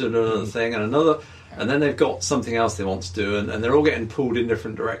wants them to do another thing, and another, And then they've got something else they want to do, and they're all getting pulled in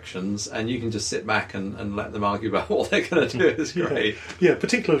different directions, and you can just sit back and let them argue about what they're going to do. It's great. Yeah,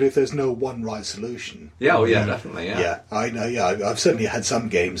 particularly if there's no one right solution. Yeah, oh yeah, definitely, yeah. Yeah, I know, yeah. I've certainly had some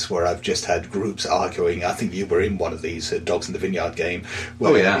games where I've just had groups arguing. I think you were in one of these Dogs in the Vineyard game.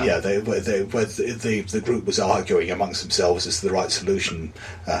 Where, where the group was arguing amongst themselves as to the right solution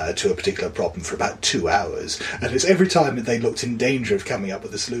to a particular problem for about 2 hours. And it's every time that they looked in danger of coming up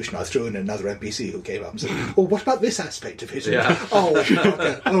with a solution, I threw in another NPC who came up and said, well, what about this aspect of it? Yeah.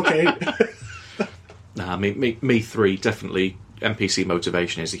 Okay. Nah, me three, definitely NPC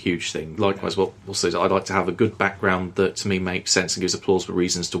motivation is a huge thing. Likewise, what we'll say is I'd like to have a good background that to me makes sense and gives a plausible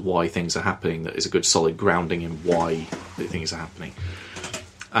reasons to why things are happening, that is a good solid grounding in why things are happening.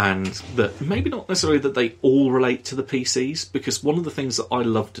 And that maybe not necessarily that they all relate to the PCs, because one of the things that I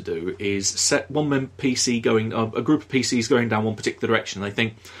love to do is set one PC going, a group of PCs going down one particular direction. They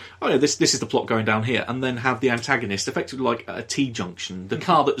think, oh yeah, this is the plot going down here, and then have the antagonist effectively like at a T-junction, the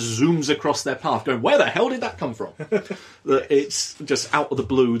car that zooms across their path, going, where the hell did that come from? That it's just out of the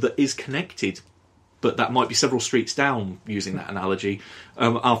blue that is connected. But that might be several streets down, using that analogy,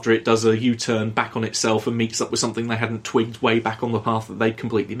 after it does a U-turn back on itself and meets up with something they hadn't twigged way back on the path that they'd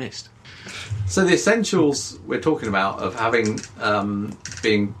completely missed. So the essentials we're talking about of having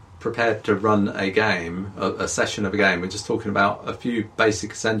being prepared to run a game, a session of a game, we're just talking about a few basic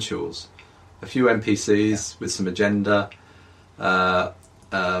essentials, a few NPCs with some agenda, a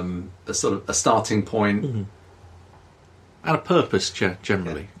sort of a starting point. Mm-hmm. And a purpose,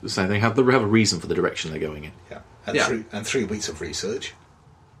 generally. Yeah. So they have a reason for the direction they're going in. Yeah, and 3 weeks of research.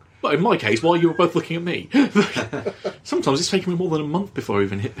 Well, in my case, while you were both looking at me. Sometimes it's taken me more than a month before I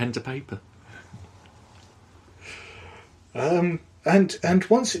even hit pen to paper. And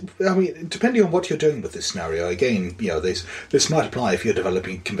once, I mean, depending on what you're doing with this scenario, again, this might apply if you're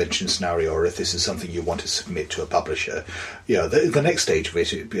developing a convention scenario or if this is something you want to submit to a publisher. The next stage of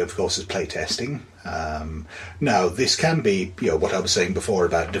it, of course, is playtesting. Now, this can be, what I was saying before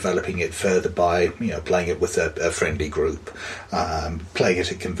about developing it further by, playing it with a friendly group, playing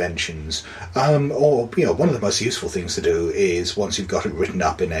it at conventions, or, one of the most useful things to do is once you've got it written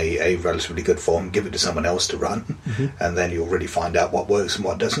up in a relatively good form, give it to someone else to run, and then you'll really find out what works and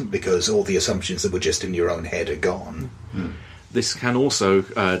what doesn't, because all the assumptions that were just in your own head are gone. This can also,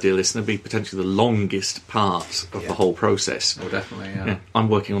 dear listener, be potentially the longest part of the whole process. Oh, definitely, yeah. I'm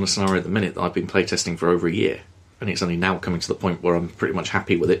working on a scenario at the minute that I've been playtesting for over a year, and it's only now coming to the point where I'm pretty much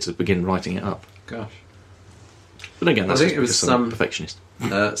happy with it to begin writing it up. Gosh. But again, that's I think it was some perfectionist.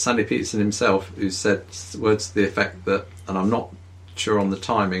 Sandy Peterson himself who said words to the effect that, and I'm not sure on the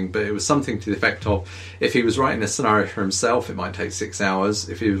timing, but it was something to the effect of, if he was writing a scenario for himself, it might take 6 hours.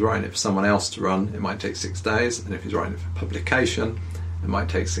 If he was writing it for someone else to run, it might take 6 days. And if he's writing it for publication, it might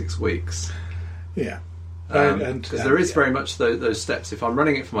take 6 weeks. Yeah. Because there is very much those steps. If I'm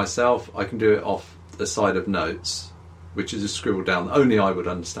running it for myself, I can do it off the side of notes, which is just scribbled down, that only I would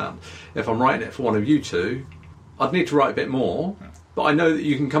understand. If I'm writing it for one of you two, I'd need to write a bit more, but I know that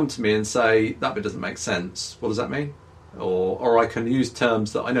you can come to me and say, that bit doesn't make sense. What does that mean? Or I can use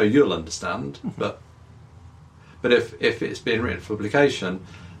terms that I know you'll understand, but if it's being written for publication,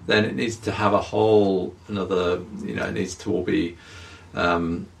 then it needs to have a whole another, it needs to all be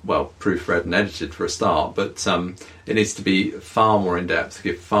proofread and edited for a start, but it needs to be far more in depth,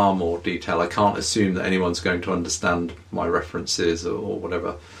 give far more detail. I can't assume that anyone's going to understand my references or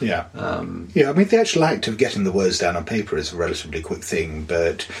whatever. Yeah. I mean, the actual act of getting the words down on paper is a relatively quick thing,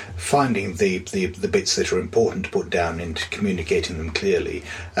 but finding the bits that are important to put down and communicating them clearly,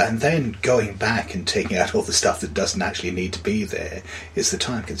 and then going back and taking out all the stuff that doesn't actually need to be there is the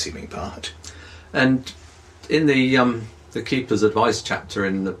time-consuming part. And in the Keeper's Advice chapter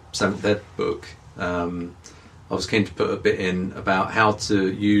in the 7th Ed book, I was keen to put a bit in about how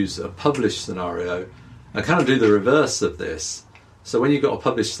to use a published scenario and kind of do the reverse of this. So when you've got a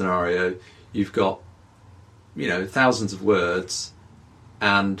published scenario, you've got, thousands of words,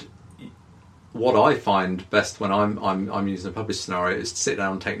 and what I find best when I'm using a published scenario is to sit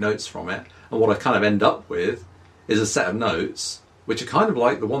down and take notes from it, and what I kind of end up with is a set of notes which are kind of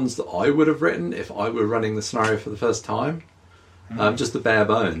like the ones that I would have written if I were running the scenario for the first time. Just the bare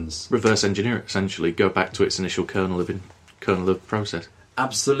bones. Reverse engineer it, essentially. Go back to its initial kernel of process.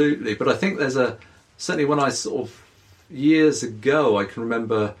 Absolutely. But I think there's certainly when I sort of, years ago, I can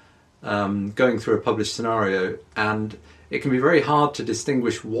remember going through a published scenario, and it can be very hard to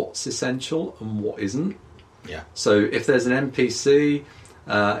distinguish what's essential and what isn't. Yeah. So if there's an NPC...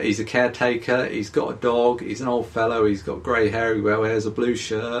 he's a caretaker, he's got a dog, he's an old fellow, he's got grey hair, he wears a blue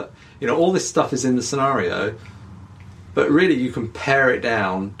shirt. All this stuff is in the scenario, but really you can pare it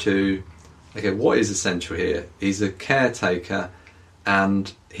down to okay, what is essential here? He's a caretaker,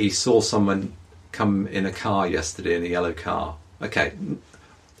 and he saw someone come in a car yesterday in a yellow car. Okay,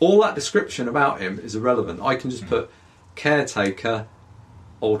 all that description about him is irrelevant. I can just put caretaker,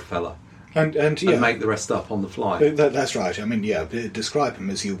 old fella. And make the rest up on the fly. That's right. I mean, describe him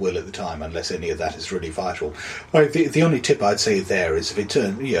as you will at the time, unless any of that is really vital. The only tip I'd say there is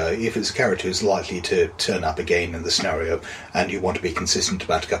if it's a character who's likely to turn up again in the scenario, and you want to be consistent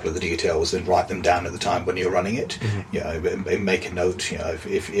about a couple of the details, then write them down at the time when you're running it. Make a note.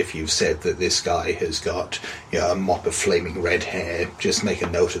 If you've said that this guy has got a mop of flaming red hair, just make a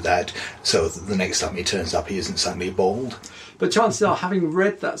note of that, so that the next time he turns up, he isn't suddenly bald. But chances are, having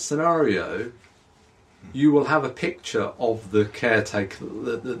read that scenario, you will have a picture of the caretaker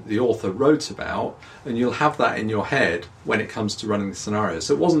that the author wrote about, and you'll have that in your head when it comes to running the scenario.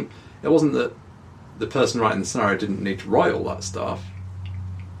 So it wasn't that the person writing the scenario didn't need to write all that stuff,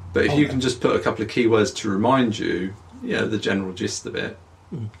 but if you can just put a couple of keywords to remind you, the general gist of it,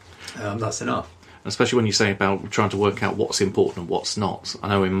 that's enough. Especially when you say about trying to work out what's important and what's not. I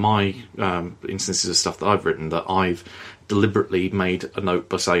know in my instances of stuff that I've written that I've deliberately made a note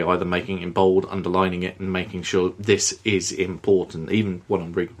by, say, either making it in bold, underlining it, and making sure this is important. Even when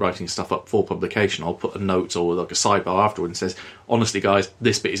I'm writing stuff up for publication, I'll put a note or like a sidebar afterward and says, honestly, guys,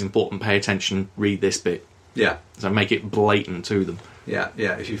 this bit is important, pay attention, read this bit. Yeah. So make it blatant to them. Yeah.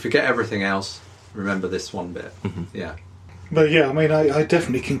 If you forget everything else, remember this one bit. Mm-hmm. Yeah. But I mean, I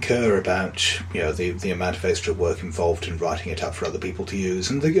definitely concur about the amount of extra work involved in writing it up for other people to use.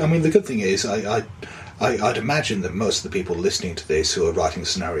 And the good thing is, I'd imagine that most of the people listening to this who are writing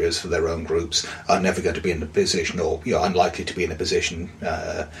scenarios for their own groups are never going to be in a position, or unlikely to be in a position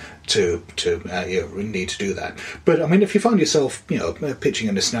to need to do that. But I mean, if you find yourself pitching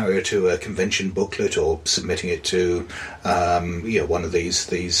in a scenario to a convention booklet or submitting it to one of these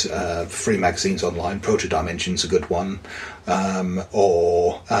free magazines online, Proto Dimension's a good one.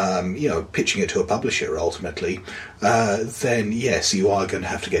 Or pitching it to a publisher ultimately, then yes, you are going to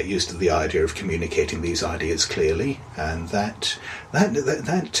have to get used to the idea of communicating these ideas clearly, and that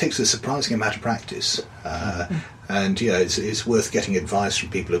takes a surprising amount of practice. And it's worth getting advice from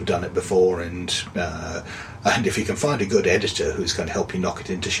people who've done it before, and if you can find a good editor who's going to help you knock it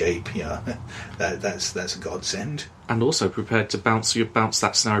into shape, that's a godsend. And also prepared to bounce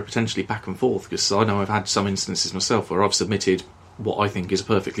that scenario potentially back and forth, because I know I've had some instances myself where I've submitted what I think is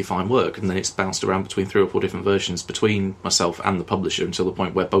perfectly fine work, and then it's bounced around between 3 or 4 different versions between myself and the publisher until the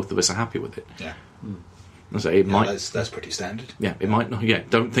point where both of us are happy with it. Yeah. So that's pretty standard. Yeah, it might not. Yeah,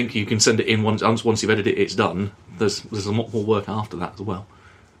 don't think you can send it in once you've edited it, it's done. There's a lot more work after that as well.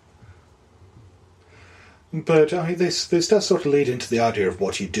 But this does sort of lead into the idea of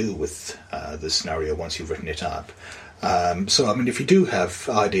what you do with the scenario once you've written it up. So, I mean, if you do have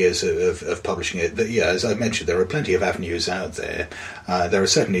ideas of publishing it, as I mentioned, there are plenty of avenues out there. There are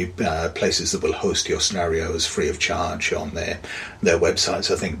certainly places that will host your scenarios free of charge on their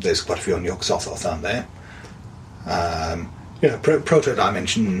websites. I think there's quite a few on Yog-Sothoth, aren't there? Proto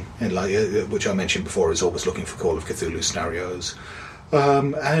Dimension, which I mentioned before, is always looking for Call of Cthulhu scenarios.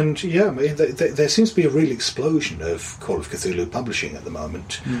 There seems to be a real explosion of Call of Cthulhu publishing at the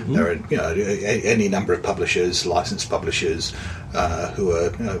moment. Mm-hmm. There are any number of publishers, licensed publishers, who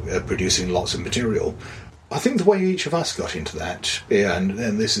are producing lots of material. I think the way each of us got into that, and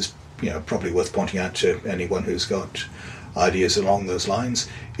this is probably worth pointing out to anyone who's got ideas along those lines,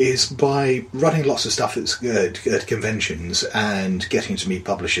 is by running lots of stuff at conventions and getting to meet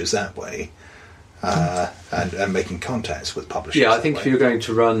publishers that way. And making contacts with publishers. Yeah, I think if you're going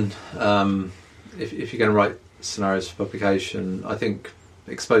to run, if you're going to write scenarios for publication, I think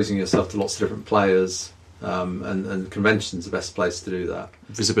exposing yourself to lots of different players and conventions the best place to do that.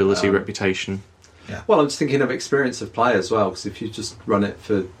 Visibility, reputation. Yeah. Well, I'm just thinking of experience of play as well, because if you just run it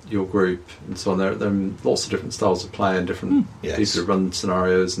for your group and so on, there are lots of different styles of play and different people who run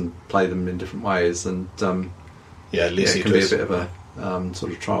scenarios and play them in different ways, and it can be a bit of a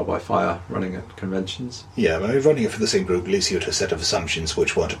sort of trial by fire running at conventions. Yeah, I mean, running it for the same group leads you to a set of assumptions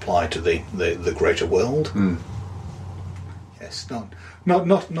which won't apply to the greater world. Mm. Yes,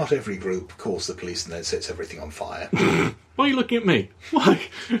 not every group calls the police and then sets everything on fire. Why are you looking at me? Why?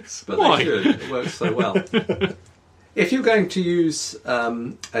 But they should. It works so well. If you're going to use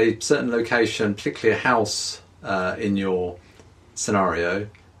a certain location, particularly a house, in your scenario,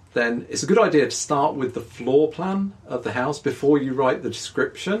 then it's a good idea to start with the floor plan of the house before you write the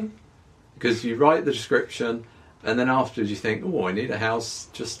description, because you write the description and then afterwards you think, oh, I need a house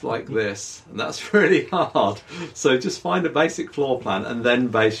just like this, and that's really hard. So just find a basic floor plan and then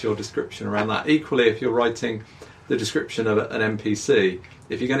base your description around that. Equally, if you're writing the description of an NPC,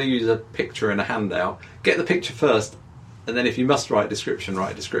 if you're going to use a picture in a handout, get the picture first, and then if you must write a description,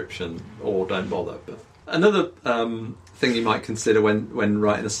 or don't bother. But another thing you might consider when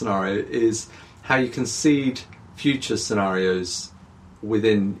writing a scenario is how you can seed future scenarios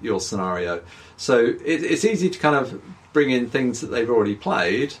within your scenario. So it's easy to kind of bring in things that they've already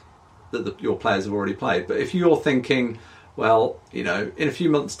played, that your players have already played. But if you're thinking, well, in a few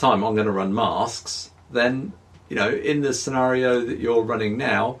months' time I'm going to run Masks, then, in the scenario that you're running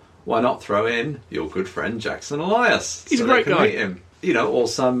now, why not throw in your good friend Jackson Elias? He's a great guy. Meet him. Or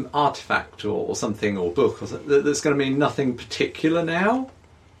some artifact or something or book or something that's going to mean nothing particular now.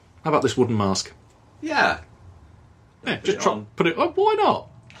 How about this wooden mask? Yeah. Just put it on. Why not?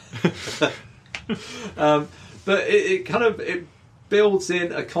 But it kind of builds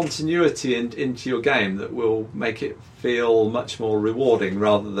in a continuity into your game that will make it feel much more rewarding,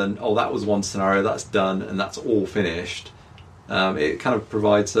 rather than, that was one scenario, that's done and that's all finished. It kind of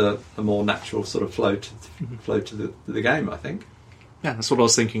provides a more natural sort of flow to the game, I think. Yeah, that's what I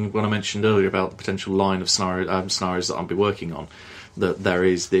was thinking when I mentioned earlier about the potential line of scenarios that I'll be working on. That there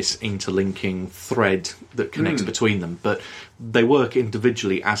is this interlinking thread that connects between them, but they work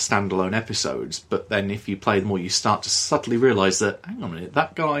individually as standalone episodes. But then if you play them all, you start to subtly realise that, hang on a minute,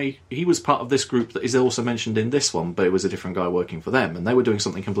 that guy, he was part of this group that is also mentioned in this one, but it was a different guy working for them, and they were doing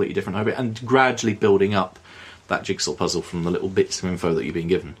something completely different over it, and gradually building up that jigsaw puzzle from the little bits of info that you've been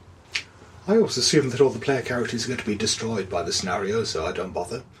given. I always assume that all the player characters are going to be destroyed by the scenario, so I don't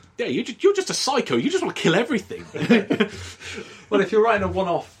bother. Yeah, you're just a psycho. You just want to kill everything. Well, if you're writing a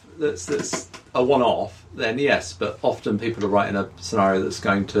one-off that's a one-off, then yes, but often people are writing a scenario that's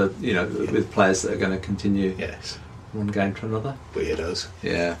going to, with players that are going to continue one game to another. Weirdos.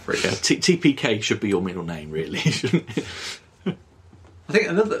 Yeah, freaks. Yeah, TPK should be your middle name, really, shouldn't it? I think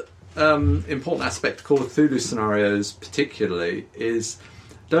another important aspect of Call of Cthulhu scenarios particularly is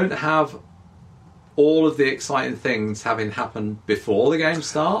don't have all of the exciting things having happened before the game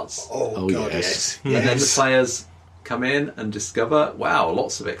starts. Oh God, yes. And then the players come in and discover, wow,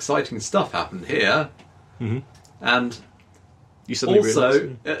 lots of exciting stuff happened here. Mm-hmm. And you suddenly also,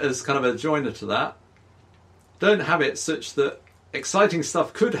 realise, as kind of a joiner to that, don't have it such that exciting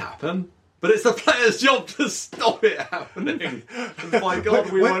stuff could happen, but it's the player's job to stop it happening. And by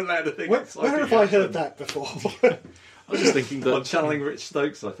God, we won't let anything exciting Where have I heard that before? I was just thinking that... I'm channeling Rich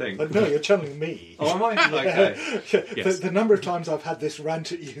Stokes, I think. No, you're channeling me. Oh, am I? Okay. Yes. The number of times I've had this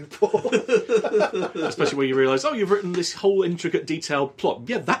rant at you, Paul. Especially when you realise, you've written this whole intricate, detailed plot.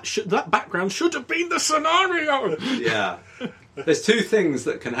 Yeah, that background should have been the scenario! Yeah. There's two things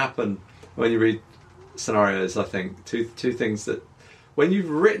that can happen when you read scenarios, I think. Two things that... When you've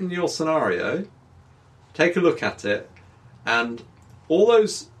written your scenario, take a look at it, and all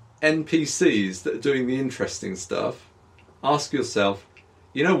those NPCs that are doing the interesting stuff, ask yourself,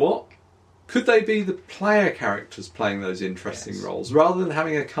 you know what? Could they be the player characters playing those interesting roles, rather than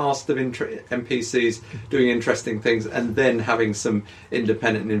having a cast of NPCs doing interesting things and then having some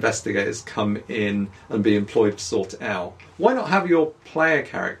independent investigators come in and be employed to sort it out? Why not have your player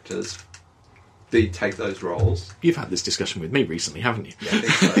characters take those roles? You've had this discussion with me recently, haven't you? Yeah,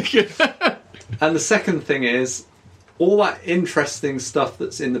 I think so. And the second thing is, all that interesting stuff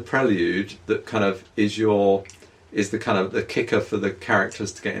that's in the prelude that kind of is the kind of the kicker for the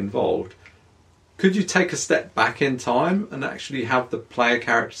characters to get involved. Could you take a step back in time and actually have the player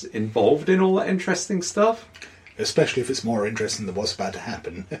characters involved in all that interesting stuff? Especially if it's more interesting than what's about to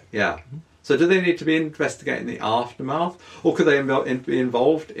happen. Yeah. So do they need to be investigating the aftermath, or could they be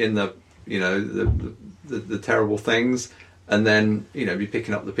involved in the terrible things, and then be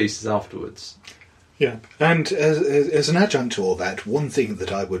picking up the pieces afterwards? Yeah, and as an adjunct to all that, one thing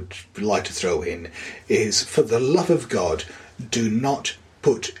that I would like to throw in is, for the love of God, do not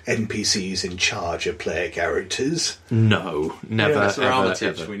put NPCs in charge of player characters. No, never, Professor ever,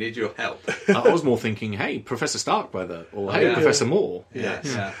 Armitage, ever. we need your help. I was more thinking, hey, Professor Starkweather, or hey, Professor Moore. Yes.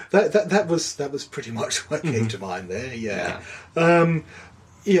 Yeah. That was pretty much what came to mind there. Yeah.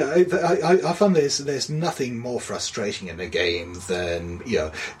 I find there's nothing more frustrating in a game than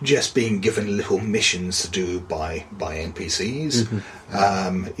just being given little missions to do by NPCs.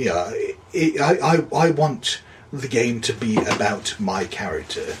 I want the game to be about my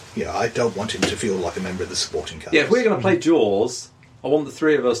character. I don't want him to feel like a member of the supporting cast. Yeah, if we're going to play Jaws, I want the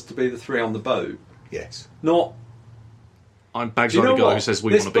three of us to be the three on the boat. Yes. Not... I'm Bags on the guy who says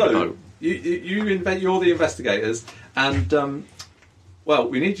we want a bigger boat. You're the investigators, and...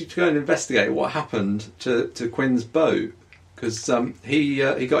 we need you to go and investigate what happened to Quinn's boat, because he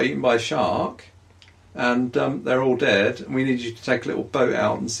got eaten by a shark, and they're all dead, and we need you to take a little boat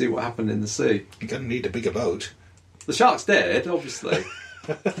out and see what happened in the sea. You're going to need a bigger boat. The shark's dead, obviously.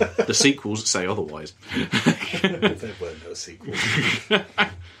 The sequels say otherwise. There were no sequels.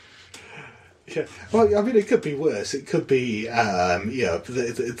 Yeah. Well, I mean, it could be worse. It could be,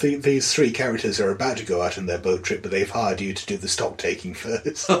 these three characters are about to go out on their boat trip, but they've hired you to do the stock taking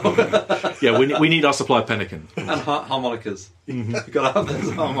first. Yeah, we need our supply of pemmican. And harmonicas. You've got to have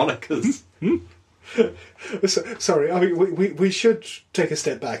those harmonicas. Sorry, I mean, we should take a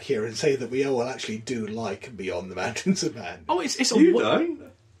step back here and say that we all actually do like Beyond the Mountains of Man. Oh, it's You don't?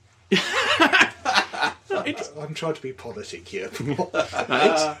 I'm trying to be politic here.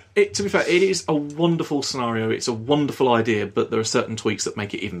 To be fair, it is a wonderful scenario. It's a wonderful idea, but there are certain tweaks that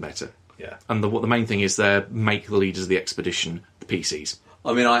make it even better. Yeah. And the main thing is they make the leaders of the expedition the PCs.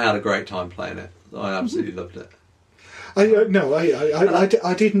 I mean, I had a great time playing it. I absolutely loved it.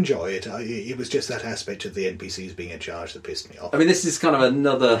 I did enjoy it. It was just that aspect of the NPCs being in charge that pissed me off. I mean, this is kind of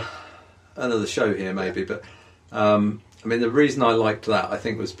another show here, maybe, but I mean, the reason I liked that, I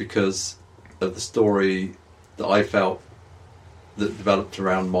think, was because of the story that I felt that developed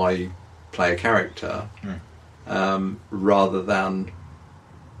around my player character, rather than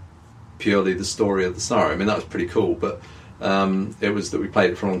purely the story of the scenario. I mean, that was pretty cool, but it was that we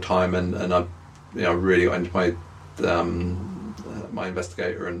played it for a long time, and I really got into my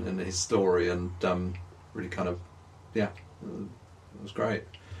investigator and his story, and really kind of, it was great.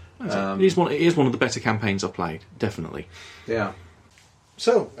 It is one of the better campaigns I've played, definitely. Yeah.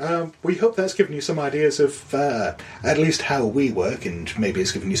 So, we hope that's given you some ideas of at least how we work, and maybe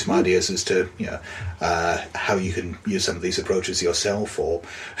it's given you some ideas as to how you can use some of these approaches yourself, or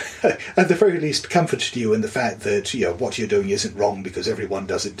at the very least comforted you in the fact that what you're doing isn't wrong because everyone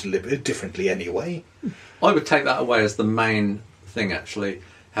does it differently anyway. I would take that away as the main thing, actually.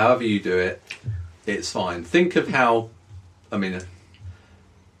 However you do it, it's fine. Think of how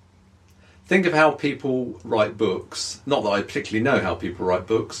people write books. Not that I particularly know how people write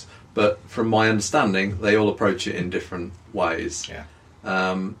books, but from my understanding, they all approach it in different ways. Yeah.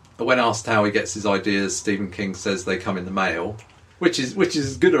 When asked how he gets his ideas, Stephen King says they come in the mail, which is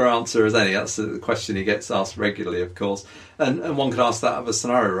as good an answer as any. That's the question he gets asked regularly, of course. And one could ask that of a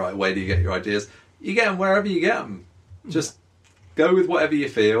scenario writer. Where do you get your ideas? You get them wherever you get them. Just go with whatever you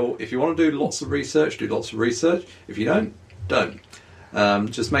feel. If you want to do lots of research, do lots of research. If you don't.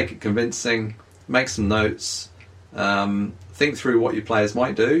 Just make it convincing, make some notes, think through what your players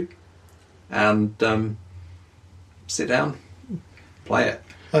might do, and sit down, play it.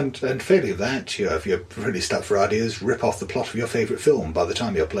 And failing that, if you're really stuck for ideas, rip off the plot of your favourite film. By the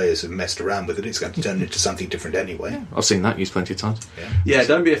time your players have messed around with it, it's going to turn into something different anyway. Yeah, I've seen that used plenty of times. Yeah,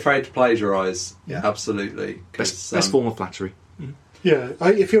 don't be afraid to plagiarise. Yeah. Absolutely. Best form of flattery. Yeah,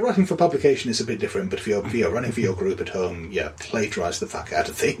 if you're writing for publication, it's a bit different. But if you're running for your group at home, plagiarise the fuck out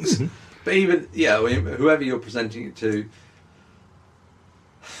of things. Mm-hmm. But even whoever you're presenting it to,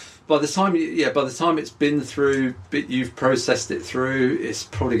 by the time it's been through, you've processed it through, it's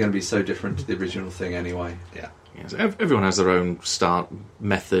probably going to be so different to the original thing anyway. Yeah. So everyone has their own start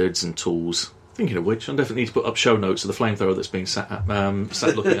methods and tools. Thinking of which, I definitely need to put up show notes of the flamethrower that's been sat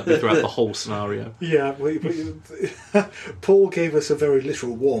looking at me throughout the whole scenario. Yeah, Paul gave us a very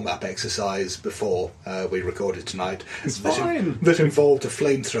literal warm-up exercise before we recorded tonight. It's fine. That involved a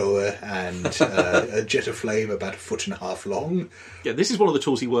flamethrower and a jet of flame about 1.5 foot long. Yeah, this is one of the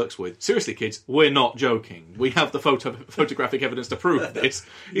tools he works with. Seriously, kids, we're not joking. We have the photographic evidence to prove this.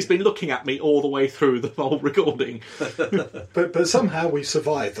 He's been looking at me all the way through the whole recording. But somehow we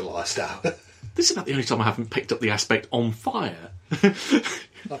survived the last hour. This is about the only time I haven't picked up the aspect on fire.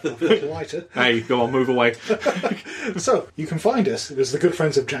 Lighter. Hey, go on, move away. So, you can find us as the Good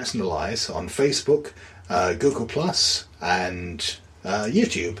Friends of Jackson Elias on Facebook, Google+, and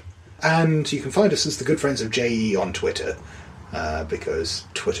YouTube. And you can find us as the Good Friends of JE on Twitter, because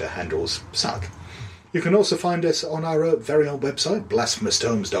Twitter handles suck. You can also find us on our very own website,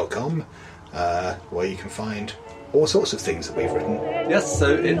 blasphemoustomes.com, where you can find all sorts of things that we've written. Yes,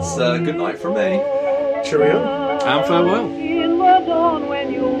 so it's good night from me. Cheerio. And farewell.